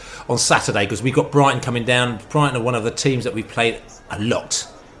compete on Saturday because we've got Brighton coming down. Brighton are one of the teams that we've played a lot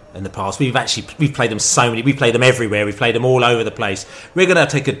in the past. We've played them so many. We played them everywhere. We played them all over the place. We're going to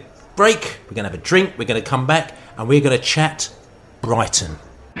take a break. We're going to have a drink. We're going to come back and we're going to chat Brighton.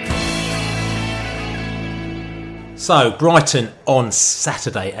 So Brighton on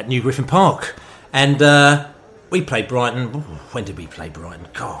Saturday at New Griffin Park, and we played Brighton. When did we play Brighton?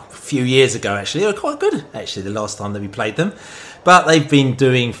 God, a few years ago actually. They were quite good actually the last time that we played them. But they've been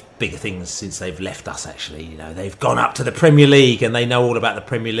doing bigger things since they've left us, actually. They've gone up to the Premier League and they know all about the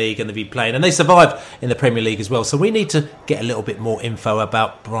Premier League and they've been playing. And they survived in the Premier League as well. So we need to get a little bit more info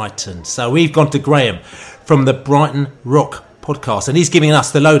about Brighton. So we've gone to Graham from the Brighton Rock podcast. And he's giving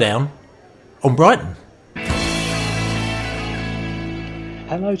us the lowdown on Brighton.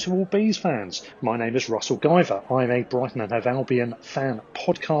 Hello to all Bees fans. My name is Russell Guyver. I'm a Brighton and Hove Albion fan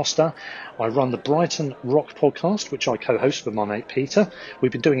podcaster. I run the Brighton Rock podcast, which I co-host with my mate Peter.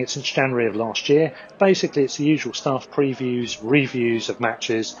 We've been doing it since January of last year. Basically, it's the usual stuff, previews, reviews of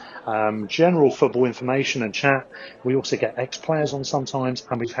matches, general football information and chat. We also get ex-players on sometimes,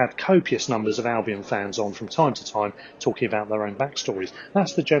 and we've had copious numbers of Albion fans on from time to time talking about their own backstories.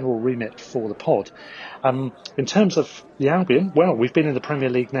 That's the general remit for the pod. In terms of the Albion, well, we've been in the Premier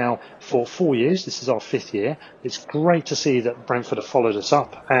League now for 4 years. This is our 5th year. It's great to see that Brentford have followed us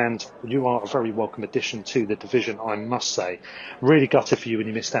up, and you are a very welcome addition to the division, I must say. Really gutted for you when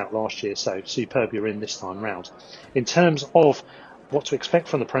you missed out last year, so superb you're in this time round. In terms of what to expect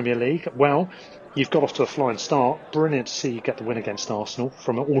from the Premier League, well, you've got off to a flying start. Brilliant to see you get the win against Arsenal.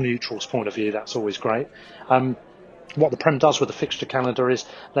 From an all-neutrals point of view, that's always great. What the Prem does with the fixture calendar is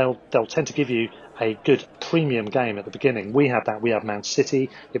they'll tend to give you a good premium game at the beginning. We had that. We had Man City.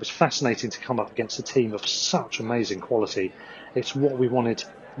 It was fascinating to come up against a team of such amazing quality. It's what we wanted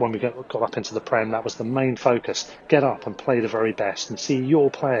when we got up into the Prem. That was the main focus. Get up and play the very best and see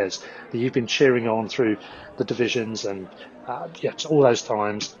your players that you've been cheering on through the divisions and all those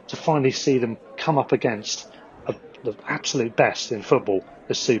times, to finally see them come up against the absolute best in football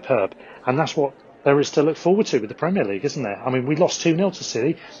is superb. And that's what there is to look forward to with the Premier League, isn't there? I mean, we lost 2-0 to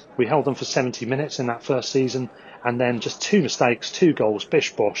City. We held them for 70 minutes in that first season, and then just 2 mistakes, 2 goals,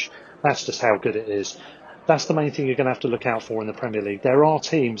 bish bosh. That's just how good it is. That's the main thing you're going to have to look out for in the Premier League. There are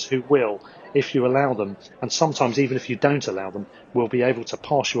teams who will, if you allow them, and sometimes even if you don't allow them, will be able to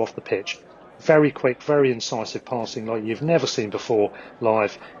pass you off the pitch. Very quick, very incisive passing like you've never seen before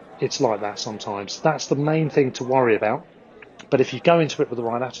live. It's like that sometimes. That's the main thing to worry about. But if you go into it with the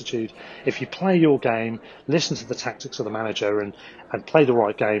right attitude, if you play your game, listen to the tactics of the manager and play the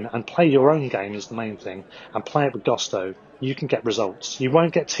right game and play your own game is the main thing, and play it with gusto, you can get results. You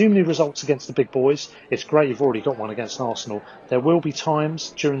won't get too many results against the big boys. It's great you've already got one against Arsenal. There will be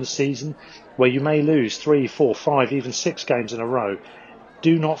times during the season where you may lose 3, 4, 5, even 6 games in a row.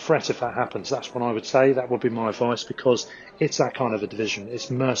 Do not fret if that happens. That's what I would say. That would be my advice, because it's that kind of a division.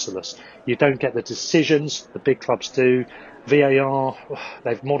 It's merciless. You don't get the decisions the big clubs do. VAR,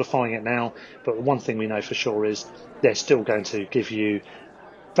 they're modifying it now, but one thing we know for sure is they're still going to give you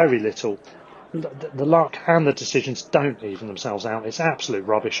very little. The luck and the decisions don't even themselves out. It's absolute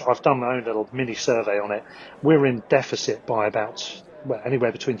rubbish. I've done my own little mini survey on it. We're in deficit by about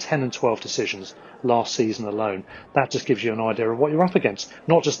anywhere between 10 and 12 decisions last season alone. That just gives you an idea of what you're up against.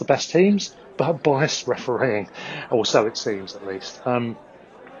 Not just the best teams, but biased refereeing, or so it seems at least.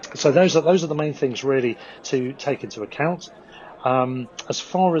 So those are the main things really to take into account. As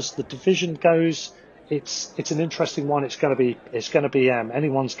far as the division goes, it's an interesting one. It's going to be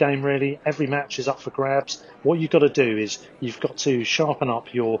anyone's game really. Every match is up for grabs. What you've got to do is you've got to sharpen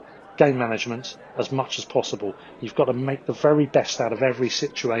up your game management as much as possible. You've got to make the very best out of every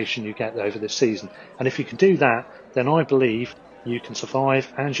situation you get over this season. And if you can do that, then I believe you can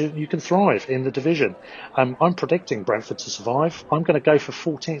survive and you can thrive in the division. I'm predicting Brentford to survive. I'm going to go for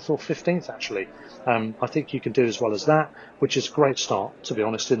 14th or 15th actually. I think you can do as well as that, which is a great start, to be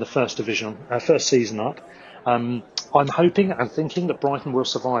honest, in the first division, first season up. I'm hoping and thinking that Brighton will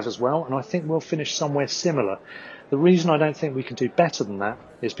survive as well, and I think we'll finish somewhere similar. The reason I don't think we can do better than that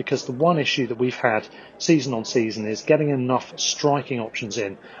is because the one issue that we've had season on season is getting enough striking options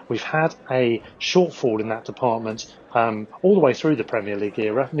in. We've had a shortfall in that department all the way through the Premier League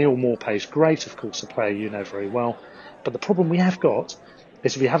era. Neil Maupay's great, of course, a player you know very well. But the problem we have got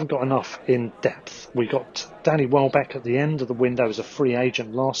is we haven't got enough in depth. We got Danny Welbeck at the end of the window as a free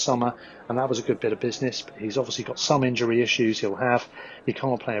agent last summer, and that was a good bit of business. But he's obviously got some injury issues he'll have. He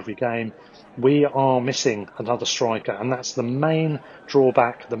can't play every game. We are missing another striker, and that's the main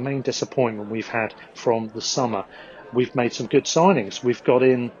drawback, the main disappointment we've had from the summer. We've made some good signings. We've got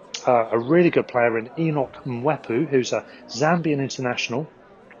in a really good player in Enoch Mwepu, who's a Zambian international.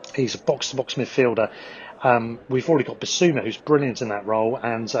 He's a box-to-box midfielder. We've already got Bissouma, who's brilliant in that role,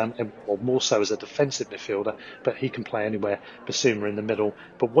 and more so as a defensive midfielder, but he can play anywhere, Bissouma in the middle.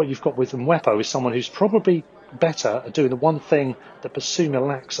 But what you've got with Mwepu is someone who's probably better at doing the one thing that Bissouma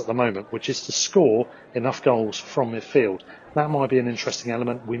lacks at the moment, which is to score enough goals from midfield. That might be an interesting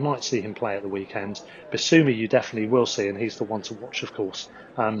element. We might see him play at the weekend. Bissouma you definitely will see, and he's the one to watch, of course.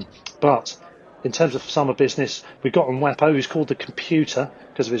 But in terms of summer business, we've got Mwepu, who's called the computer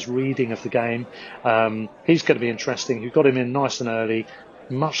because of his reading of the game. He's going to be interesting. You've got him in nice and early,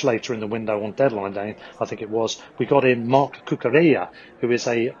 much later in the window on deadline day, I think it was. We got in Marc Cucurella, who is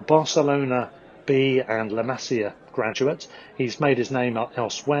a Barcelona B and La Masia graduate. He's made his name up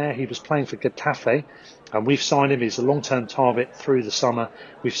elsewhere. He was playing for Getafe, and we've signed him. He's a long-term target through the summer.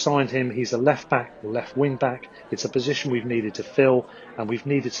 We've signed him. He's a left back, left wing back. It's a position we've needed to fill, and we've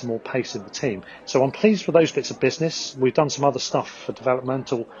needed some more pace in the team. So I'm pleased with those bits of business. We've done some other stuff for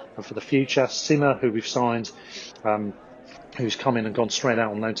developmental and for the future. Simmer, who we've signed, who's come in and gone straight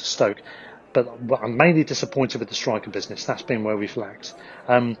out on loan to Stoke. But I'm mainly disappointed with the striker business. That's been where we've lacked.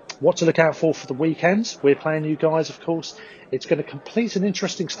 What to look out for the weekend? We're playing you guys, of course. It's going to complete an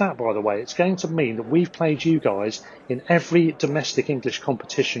interesting stat, by the way. It's going to mean that we've played you guys in every domestic English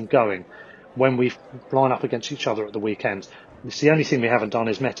competition going when we line up against each other at the weekend. It's the only thing we haven't done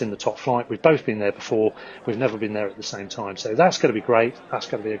is met in the top flight. We've both been there before. We've never been there at the same time. So that's going to be great. That's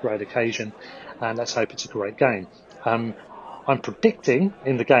going to be a great occasion. And let's hope it's a great game. I'm predicting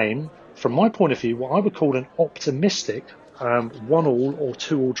in the game, from my point of view, what I would call an optimistic 1-1 or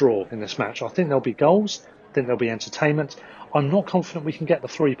 2-2 draw in this match. I think there'll be goals. I think there'll be entertainment. I'm not confident we can get the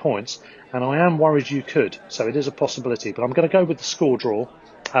 3 points, and I am worried you could. So it is a possibility, but I'm going to go with the score draw.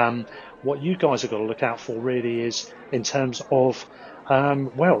 What you guys have got to look out for really is in terms of,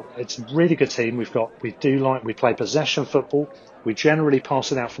 it's a really good team. We play possession football. We generally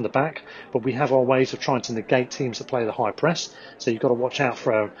pass it out from the back, but we have our ways of trying to negate teams that play the high press. So you've got to watch out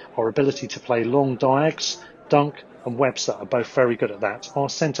for our ability to play long diags. Dunk and Webster are both very good at that. Our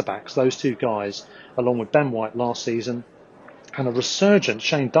centre-backs, those two guys, along with Ben White last season, and a resurgent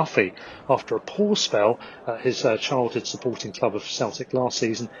Shane Duffy after a poor spell at his childhood supporting club of Celtic last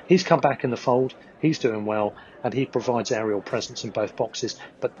season. He's come back in the fold, he's doing well, and he provides aerial presence in both boxes.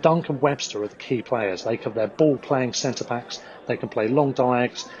 But Dunk and Webster are the key players. They're ball-playing centre-backs, they can play long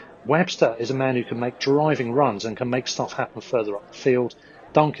diags. Webster is a man who can make driving runs and can make stuff happen further up the field.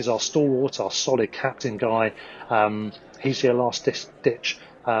 Dunk is our stalwart, our solid captain guy. He's your last-ditch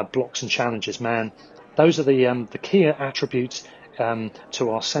blocks and challenges man. Those are the key attributes to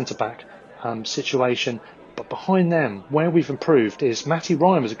our centre-back situation. But behind them, where we've improved is Matty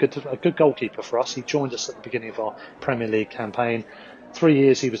Ryan was a good goalkeeper for us. He joined us at the beginning of our Premier League campaign. 3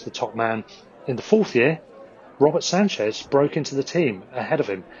 years he was the top man. In the 4th year, Robert Sanchez broke into the team ahead of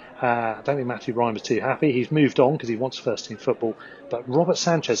him. I don't think Matty Ryan was too happy. He's moved on because he wants first-team football. But Robert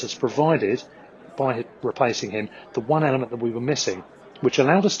Sanchez has provided, by replacing him, the one element that we were missing, which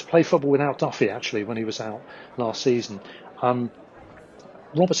allowed us to play football without Duffy, actually, when he was out last season.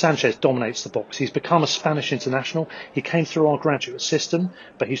 Robert Sanchez dominates the box. He's become a Spanish international. He came through our graduate system,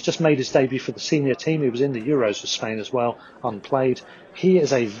 but he's just made his debut for the senior team. He was in the Euros for Spain as well, unplayed. He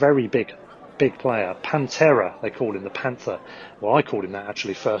is a very big player. Pantera, they call him, the Panther. Well, I called him that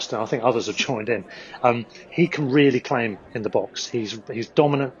actually first, and I think others have joined in. He can really claim in the box. He's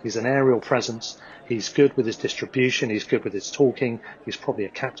dominant. He's an aerial presence. He's good with his distribution. He's good with his talking. He's probably a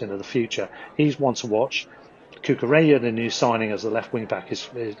captain of the future. He's one to watch. Cucurella, the new signing as the left wing back,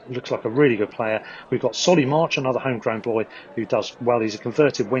 looks like a really good player. We've got Solly March, another homegrown boy who does well. He's a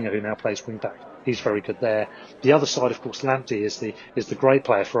converted winger who now plays wing back. He's very good there. The other side, of course, Lamptey is the great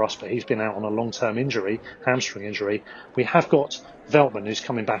player for us, but he's been out on a long-term injury, hamstring injury. We have got Veltman, who's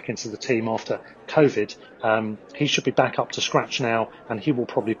coming back into the team after COVID. He should be back up to scratch now, and he will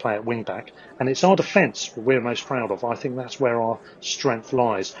probably play at wing back. And it's our defence we're most proud of. I think that's where our strength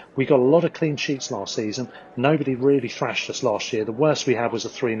lies. We got a lot of clean sheets last season. Nobody really thrashed us last year. The worst we had was a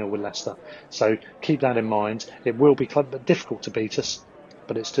 3-0 with Leicester. So keep that in mind. It will be difficult to beat us,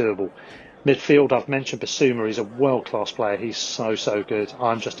 but it's doable. Midfield, I've mentioned Basuma. He's a world-class player. He's so good.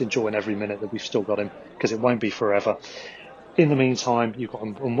 I'm just enjoying every minute that we've still got him, because it won't be forever. In the meantime, you've got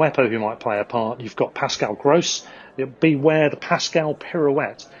Mwepo, who might play a part. You've got Pascal Gross. Beware the Pascal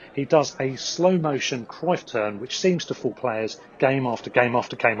pirouette. He does a slow-motion Cruyff turn, which seems to fool players game after game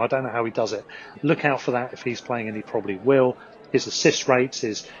after game. I don't know how he does it. Look out for that if he's playing, and he probably will. His assist rates,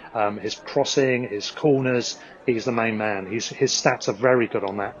 his crossing, his corners, he's the main man. His stats are very good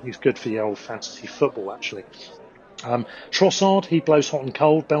on that. He's good for the old fantasy football, actually. Trossard, he blows hot and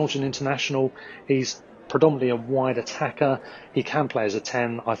cold, Belgian international. He's predominantly a wide attacker. He can play as a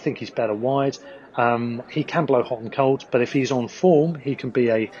 10. I think he's better wide. He can blow hot and cold, but if he's on form, he can be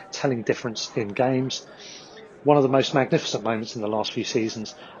a telling difference in games. One of the most magnificent moments in the last few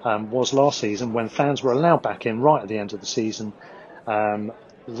seasons was last season when fans were allowed back in right at the end of the season. The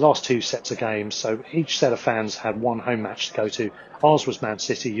last two sets of games, so each set of fans had one home match to go to. Ours was Man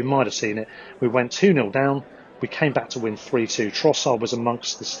City. You might have seen it. We went 2-0 down. We came back to win 3-2. Trossard was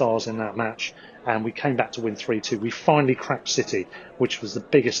amongst the stars in that match, and we came back to win 3-2. We finally cracked City, which was the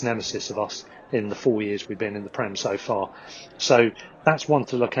biggest nemesis of us in the 4 years we've been in the Prem so far. So that's one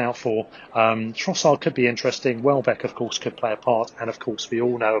to look out for. Trossard could be interesting. Welbeck, of course, could play a part. And, of course, we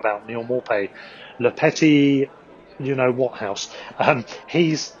all know about Neil Maupay. Le Petit, you know what house.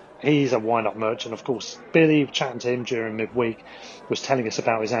 He's a wind-up merchant, of course. Billy, chatting to him during midweek, was telling us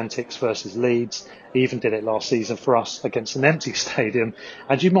about his antics versus Leeds. He even did it last season for us against an empty stadium.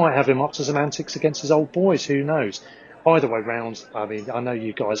 And you might have him up to some antics against his old boys, who knows. Either way round, I mean, I know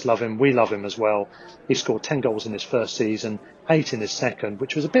you guys love him. We love him as well. He scored 10 goals in his first season, 8 in his second,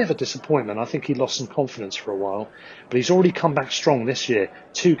 which was a bit of a disappointment. I think he lost some confidence for a while. But he's already come back strong this year.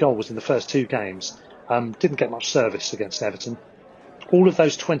 2 goals in the first 2 games. Didn't get much service against Everton. All of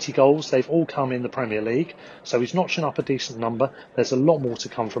those 20 goals, they've all come in the Premier League. So he's notching up a decent number. There's a lot more to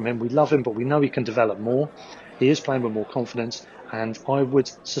come from him. We love him, but we know he can develop more. He is playing with more confidence, and I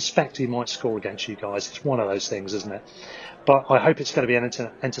would suspect he might score against you guys. It's one of those things, isn't it? But I hope it's going to be an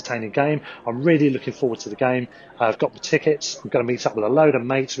entertaining game. I'm really looking forward to the game. I've got the tickets. I'm going to meet up with a load of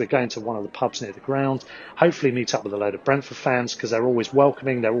mates. We're going to one of the pubs near the ground. Hopefully meet up with a load of Brentford fans, because they're always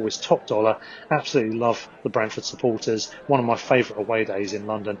welcoming. They're always top dollar. Absolutely love the Brentford supporters. One of my favourite away days in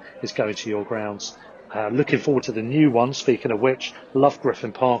London is going to your grounds. Looking forward to the new one, speaking of which. Loved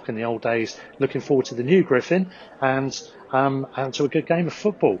Griffin Park in the old days. Looking forward to the new Griffin and to a good game of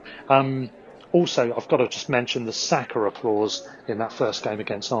football. Also, I've got to just mention the Saka applause in that first game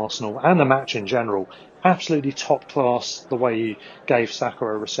against Arsenal, and the match in general. Absolutely top class, the way he gave Saka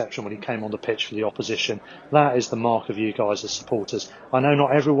a reception when he came on the pitch for the opposition. That is the mark of you guys as supporters. I know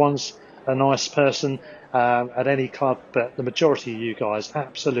not everyone's a nice person at any club, but the majority of you guys,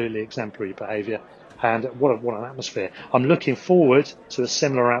 absolutely exemplary behaviour. And what an atmosphere. I'm looking forward to a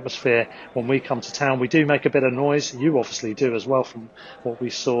similar atmosphere when we come to town. We do make a bit of noise. You obviously do as well from what we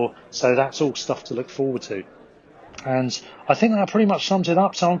saw. So that's all stuff to look forward to. And I think that pretty much sums it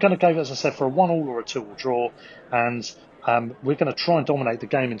up. So I'm going to go, as I said, for a 1-1 or a 2-2 draw. And we're going to try and dominate the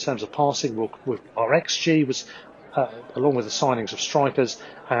game in terms of passing. Our XG was, along with the signings of strikers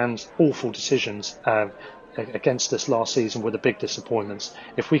and awful decisions, against us last season were the big disappointments.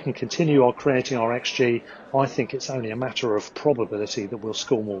 If we can continue creating our XG, I think it's only a matter of probability that we'll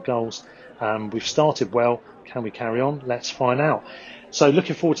score more goals. We've started well. Can we carry on? Let's find out. So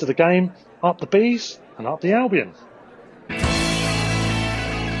looking forward to the game. Up the Bees and up the Albion.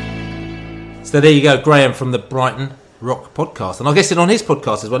 So there you go, Graham from the Brighton Rock podcast. And I guess on his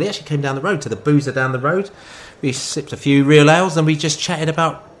podcast as well, he actually came down the road to the Boozer down the road. We sipped a few real ales and we just chatted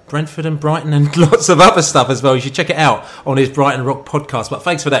about Brentford and Brighton and lots of other stuff as well. You should check it out on his Brighton Rock podcast. But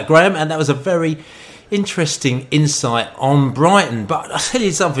thanks for that, Graham. And that was a very interesting insight on Brighton. But I'll tell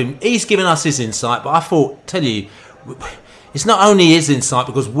you something, he's given us his insight, but I thought, it's not only his insight,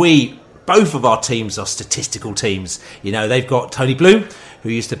 because both of our teams are statistical teams. You know, they've got Tony Bloom, who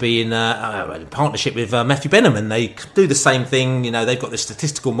used to be in partnership with Matthew Benham, and they do the same thing. You know, they've got the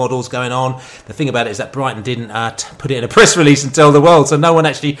statistical models going on. The thing about it is that Brighton didn't put it in a press release and tell the world, so no one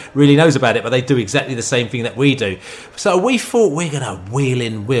actually really knows about it, but they do exactly the same thing that we do. So we thought we're going to wheel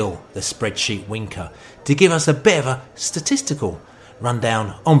in Will, the spreadsheet winker, to give us a bit of a statistical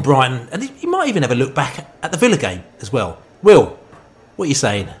rundown on Brighton, and he might even have a look back at the Villa game as well. Will, what are you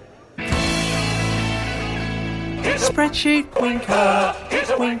saying? Spreadsheet winker,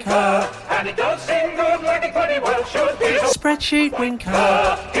 and it does seem good like it pretty well should be. Spreadsheet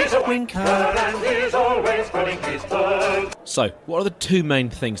winker, he's a winker, and he's always putting his blood. So, what are the two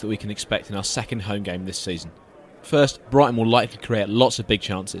main things that we can expect in our second home game this season? First, Brighton will likely create lots of big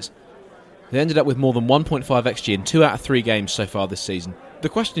chances. They ended up with more than 1.5 XG in 2 out of 3 games so far this season. The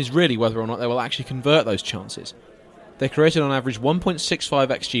question is really whether or not they will actually convert those chances. They created on average 1.65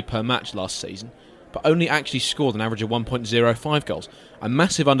 XG per match last season, but only actually scored an average of 1.05 goals, a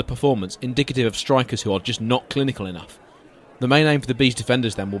massive underperformance indicative of strikers who are just not clinical enough. The main aim for the Bees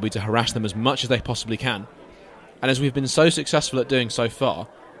defenders then will be to harass them as much as they possibly can, and as we've been so successful at doing so far,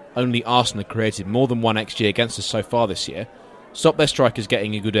 only Arsenal have created more than 1 XG against us so far this year, stop their strikers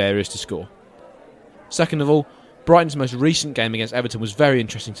getting in good areas to score. Second of all, Brighton's most recent game against Everton was very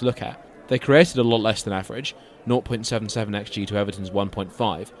interesting to look at. They created a lot less than average, 0.77 XG to Everton's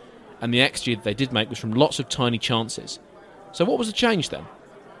 1.5, and the XG that they did make was from lots of tiny chances. So what was the change then?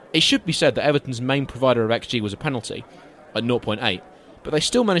 It should be said that Everton's main provider of XG was a penalty, at 0.8, but they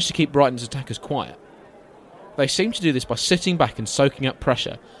still managed to keep Brighton's attackers quiet. They seemed to do this by sitting back and soaking up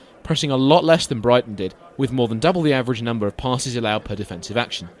pressure, pressing a lot less than Brighton did, with more than double the average number of passes allowed per defensive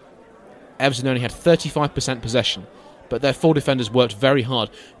action. Everton only had 35% possession, but their 4 defenders worked very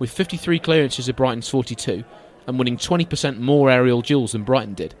hard, with 53 clearances of Brighton's 42, and winning 20% more aerial duels than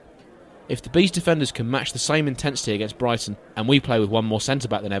Brighton did. If the Bees defenders can match the same intensity against Brighton, and we play with one more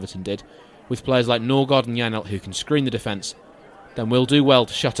centre-back than Everton did, with players like Norgard and Janelt who can screen the defence, then we'll do well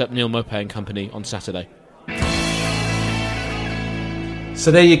to shut up Neil Maupay and company on Saturday.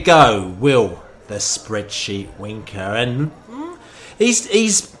 So there you go, Will, the spreadsheet winker, and he's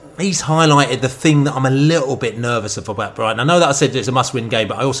highlighted the thing that I'm a little bit nervous of about Brighton. I know that I said it's a must-win game,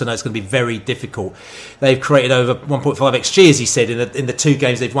 but I also know it's going to be very difficult. They've created over 1.5 XG, as he said, in the 2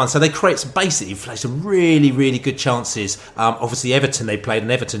 games they've won. So they create some really, really good chances. Obviously, Everton they played,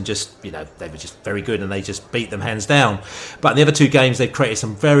 and Everton they were just very good, and they just beat them hands down. But in the other 2 games, they've created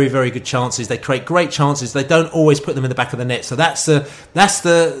some very, very good chances. They create great chances. They don't always put them in the back of the net. So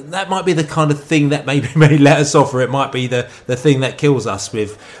that might be the kind of thing that maybe may let us off, or it might be the thing that kills us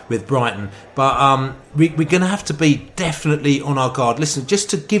with Brighton. But we're going to have to be definitely on our guard. Listen, just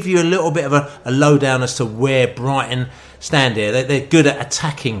to give you a little bit of a lowdown as to where Brighton stand here. They're good at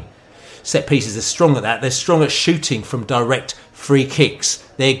attacking set pieces. They're strong at that. They're strong at shooting from direct free kicks.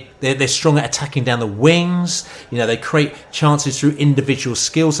 They're strong at attacking down the wings. You know, they create chances through individual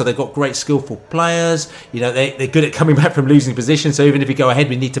skill. So they've got great skillful players. You know, they're good at coming back from losing position. So even if we go ahead,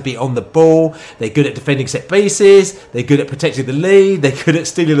 we need to be on the ball. They're good at defending set pieces. They're good at protecting the lead. They're good at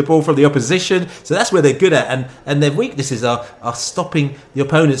stealing the ball from the opposition. So that's where they're good at. And their weaknesses are stopping the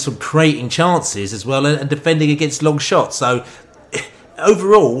opponents from creating chances as well, and defending against long shots. So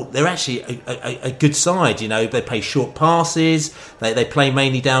overall, they're actually a good side. You know, they play short passes. They play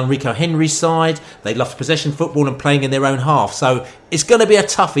mainly down Rico Henry's side. They love possession football and playing in their own half. So it's going to be a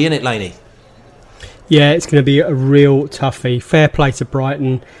toughie, isn't it, Laney? Yeah, it's going to be a real toughie. Fair play to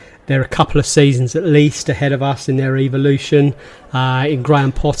Brighton. They're a couple of seasons at least ahead of us in their evolution. In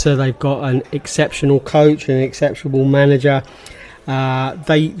Graham Potter, they've got an exceptional coach and an exceptional manager.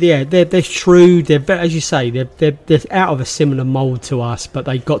 They're shrewd. They're, as you say, they're out of a similar mould to us, but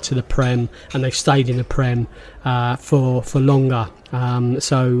they got to the Prem and they've stayed in the Prem for longer.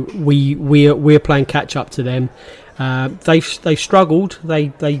 So we're playing catch up to them. They struggled.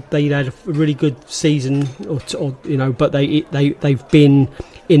 They had a really good season, but they've been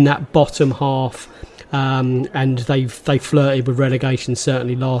in that bottom half. And they flirted with relegation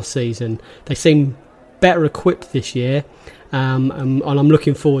certainly last season. They seem better equipped this year. And I'm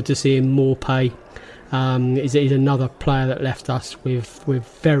looking forward to seeing Maupay He's another player that left us with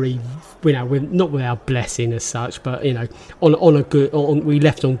very, with not with our blessing as such, but we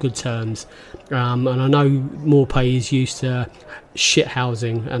left on good terms. And I know Maupay is used to shit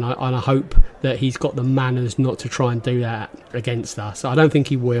housing, and I hope that he's got the manners not to try and do that against us. I don't think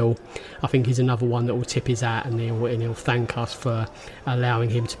he will. I think he's another one that will tip his hat, and he'll thank us for allowing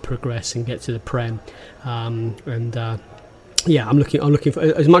him to progress and get to the Prem. Yeah, I'm looking for,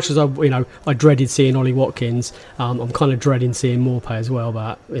 as much as I dreaded seeing Ollie Watkins. I'm kind of dreading seeing Maupay as well,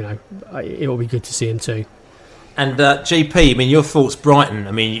 but it will be good to see him too. And GP, I mean, your thoughts, Brighton.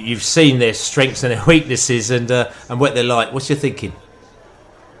 I mean, you've seen their strengths and their weaknesses, and what they're like. What's your thinking?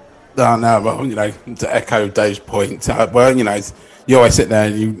 No, well, to echo Dave's point, you always sit there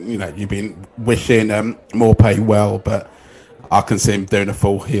and you've been wishing Maupay well, but I can see him doing a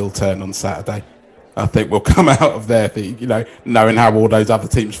full heel turn on Saturday. I think we'll come out of there, knowing how all those other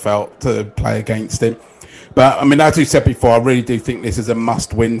teams felt to play against him. But I mean, as you said before, I really do think this is a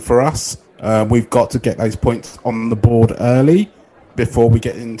must-win for us. We've got to get those points on the board early before we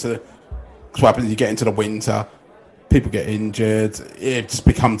get into what happens. You get into the winter, people get injured, it just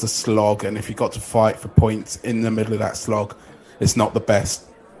becomes a slog, and if you've got to fight for points in the middle of that slog, it's not the best.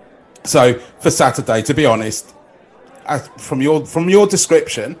 So for Saturday, to be honest, from your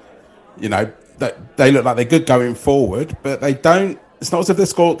description, that they look like they're good going forward, but they don't. It's not as if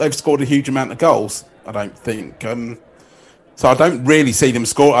they've scored a huge amount of goals, I don't think. So I don't really see them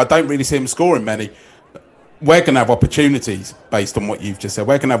score. I don't really see them scoring many. We're going to have opportunities based on what you've just said.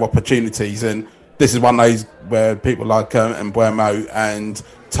 We're going to have opportunities, and this is one of those where people like Mbuemo and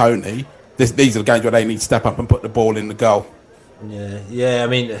Tony, these are the games where they need to step up and put the ball in the goal. Yeah. I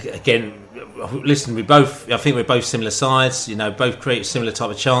mean, again, listen, I think we're both similar sides. Both create similar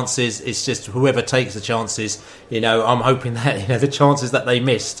type of chances. It's just whoever takes the chances. I'm hoping that the chances that they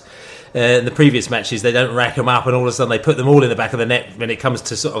missed in the previous matches, they don't rack them up, and all of a sudden they put them all in the back of the net when it comes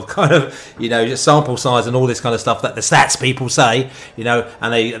to sort of kind of sample size and all this kind of stuff that the stats people say.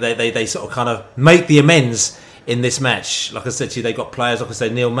 And they sort of kind of make the amends in this match. Like I said to you, they got players, like I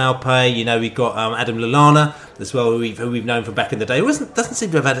said, Neil Maupay, we've got Adam Lallana as well, who we've known from back in the day. Doesn't seem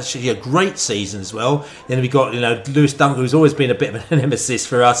to have had actually a great season as well. Then we've got Lewis Dunk, who's always been a bit of an nemesis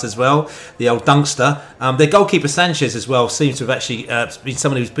for us as well, the old Dunkster. Their goalkeeper Sanchez as well seems to have actually been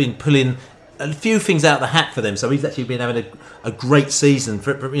someone who's been pulling a few things out of the hat for them. So he's actually been having a great season,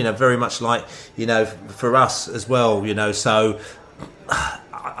 for, very much like for us as well. So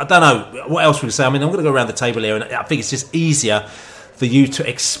I don't know what else we can say. I mean, I'm going to go around the table here, and I think it's just easier for you to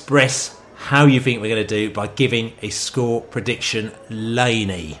express how you think we're going to do by giving a score prediction,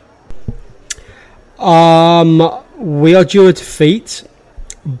 Laney. We are due a defeat,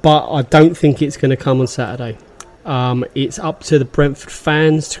 but I don't think it's going to come on Saturday. It's up to the Brentford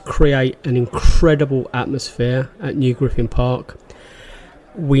fans to create an incredible atmosphere at New Griffin Park.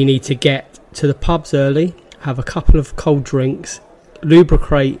 We need to get to the pubs early, have a couple of cold drinks,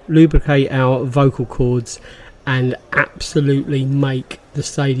 lubricate our vocal cords, and absolutely make the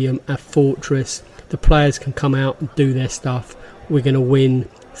stadium a fortress. The players can come out and do their stuff. We're going to win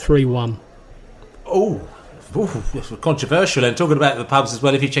 3-1. Controversial. And talking about the pubs as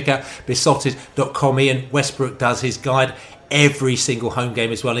well, if you check out besotted.com, Ian Westbrook does his guide every single home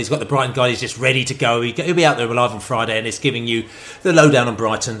game as well. He's got the Brighton guide, he's just ready to go. He'll be out there live on Friday, and it's giving you the lowdown on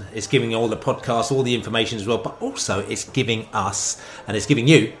Brighton. It's giving you all the podcasts, all the information as well, but also it's giving us, and it's giving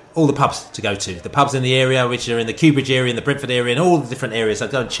you, all the pubs to go to. The pubs in the area, which are in the Cubridge area, in the Brentford area, and all the different areas. So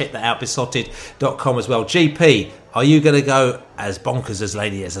go and check that out, besotted.com as well. GP, are you going to go as bonkers as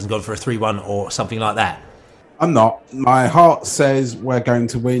Lady is and go for a 3-1 or something like that? I'm not. My heart says we're going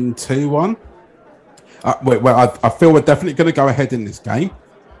to win 2-1. I feel we're definitely going to go ahead in this game.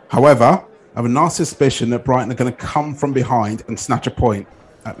 However, I have a nice suspicion that Brighton are going to come from behind and snatch a point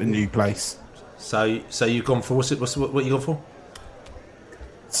at the new place. So you've gone for what you gone for?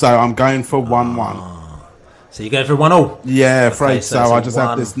 So I'm going for 1-1. So you're going for 1-1? Yeah, afraid so. I just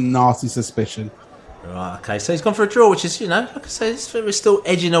have this nasty suspicion. Right. Okay. So he's gone for a draw, which is, like I say, we're still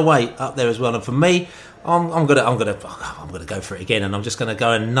edging away up there as well. And for me, I'm gonna go for it again, and I'm just gonna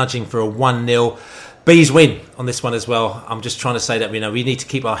go and nudging for a 1-0 Bees win on this one as well. I'm just trying to say that we need to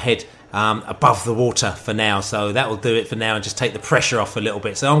keep our head above the water for now, so that will do it for now and just take the pressure off a little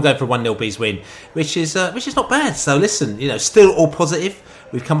bit. So I'm going for a 1-0 Bees win, which is not bad. So listen, still all positive.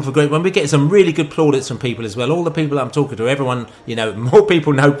 We've come off a great one. We're getting some really good plaudits from people as well. All the people I'm talking to, everyone, more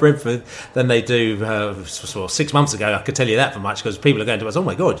people know Brentford than they do 6 months ago. I could tell you that for much, because people are going to us, oh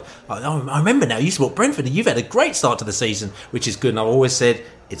my God, I remember now, you support Brentford and you've had a great start to the season, which is good. And I've always said,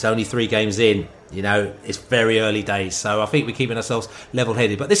 it's only 3 games in. You know, it's very early days, so I think we're keeping ourselves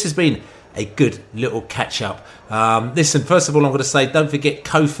level-headed. But this has been a good little catch-up. Listen, first of all, I'm going to say, don't forget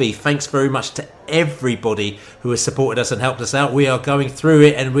Ko-fi. Thanks very much to everybody who has supported us and helped us out. We are going through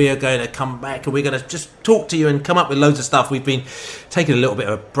it, and we are going to come back, and we're going to just talk to you and come up with loads of stuff. We've been taking a little bit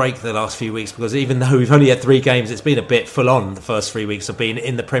of a break the last few weeks, because even though we've only had 3 games, it's been a bit full-on the first 3 weeks of being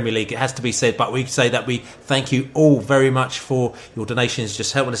in the Premier League. It has to be said, but we say that we thank you all very much for your donations,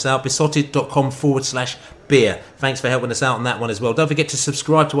 just helping us out. Besotted.com/beer. Thanks for helping us out on that one as well. Don't forget to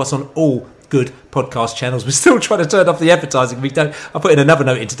subscribe to us on all good podcast channels. We're still trying to turn off the advertising. I put in another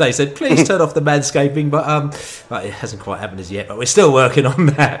note in today, said please turn off the manscaping, but it hasn't quite happened as yet, but we're still working on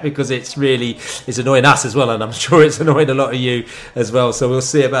that, because it's annoying us as well, and I'm sure it's annoying a lot of you as well, so we'll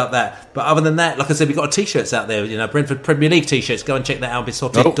see about that. But other than that, like I said, we've got t-shirts out there, Brentford Premier League t-shirts. Go and check that out,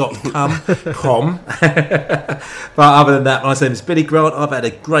 besotted.com. But other than that, my name is Billy Grant. I've had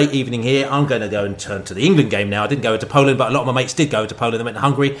a great evening here. I'm going to go and turn to the England game now. I didn't go to Poland, but a lot of my mates did go to Poland. They went to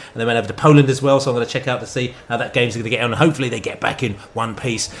Hungary, and they went over to Poland as well, so I'm going to check out to see how that game's going to get on, and hopefully they get back in one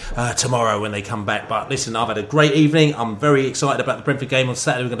piece tomorrow when they come back. But listen, I've had a great evening. I'm very excited about the Brentford game on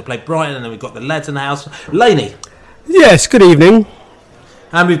Saturday. We're going to play Brighton, and then we've got the lads in the house. Laney. Yes, good evening.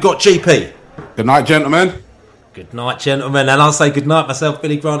 And we've got GP. Good night, gentlemen. Good night, gentlemen. And I'll say good night myself,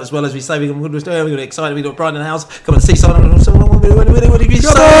 Billy Grant, as well as we say we're going to do. We're going to be excited. We've got Brighton in the house. Come and see someone.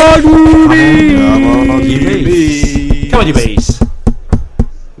 Come on, you bees.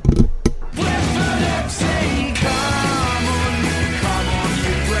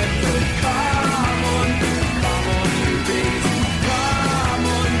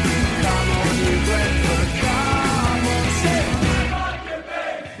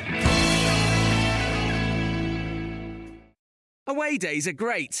 Away days are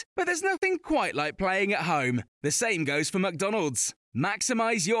great, but there's nothing quite like playing at home. The same goes for McDonald's.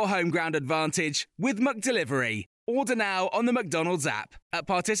 Maximise your home ground advantage with McDelivery. Order now on the McDonald's app. At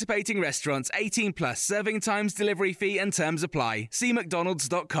participating restaurants, 18 plus, serving times, delivery fee and terms apply. See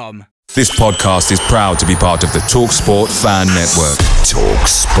mcdonalds.com. This podcast is proud to be part of the TalkSport Fan Network.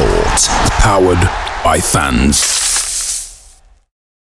 TalkSport. Powered by fans.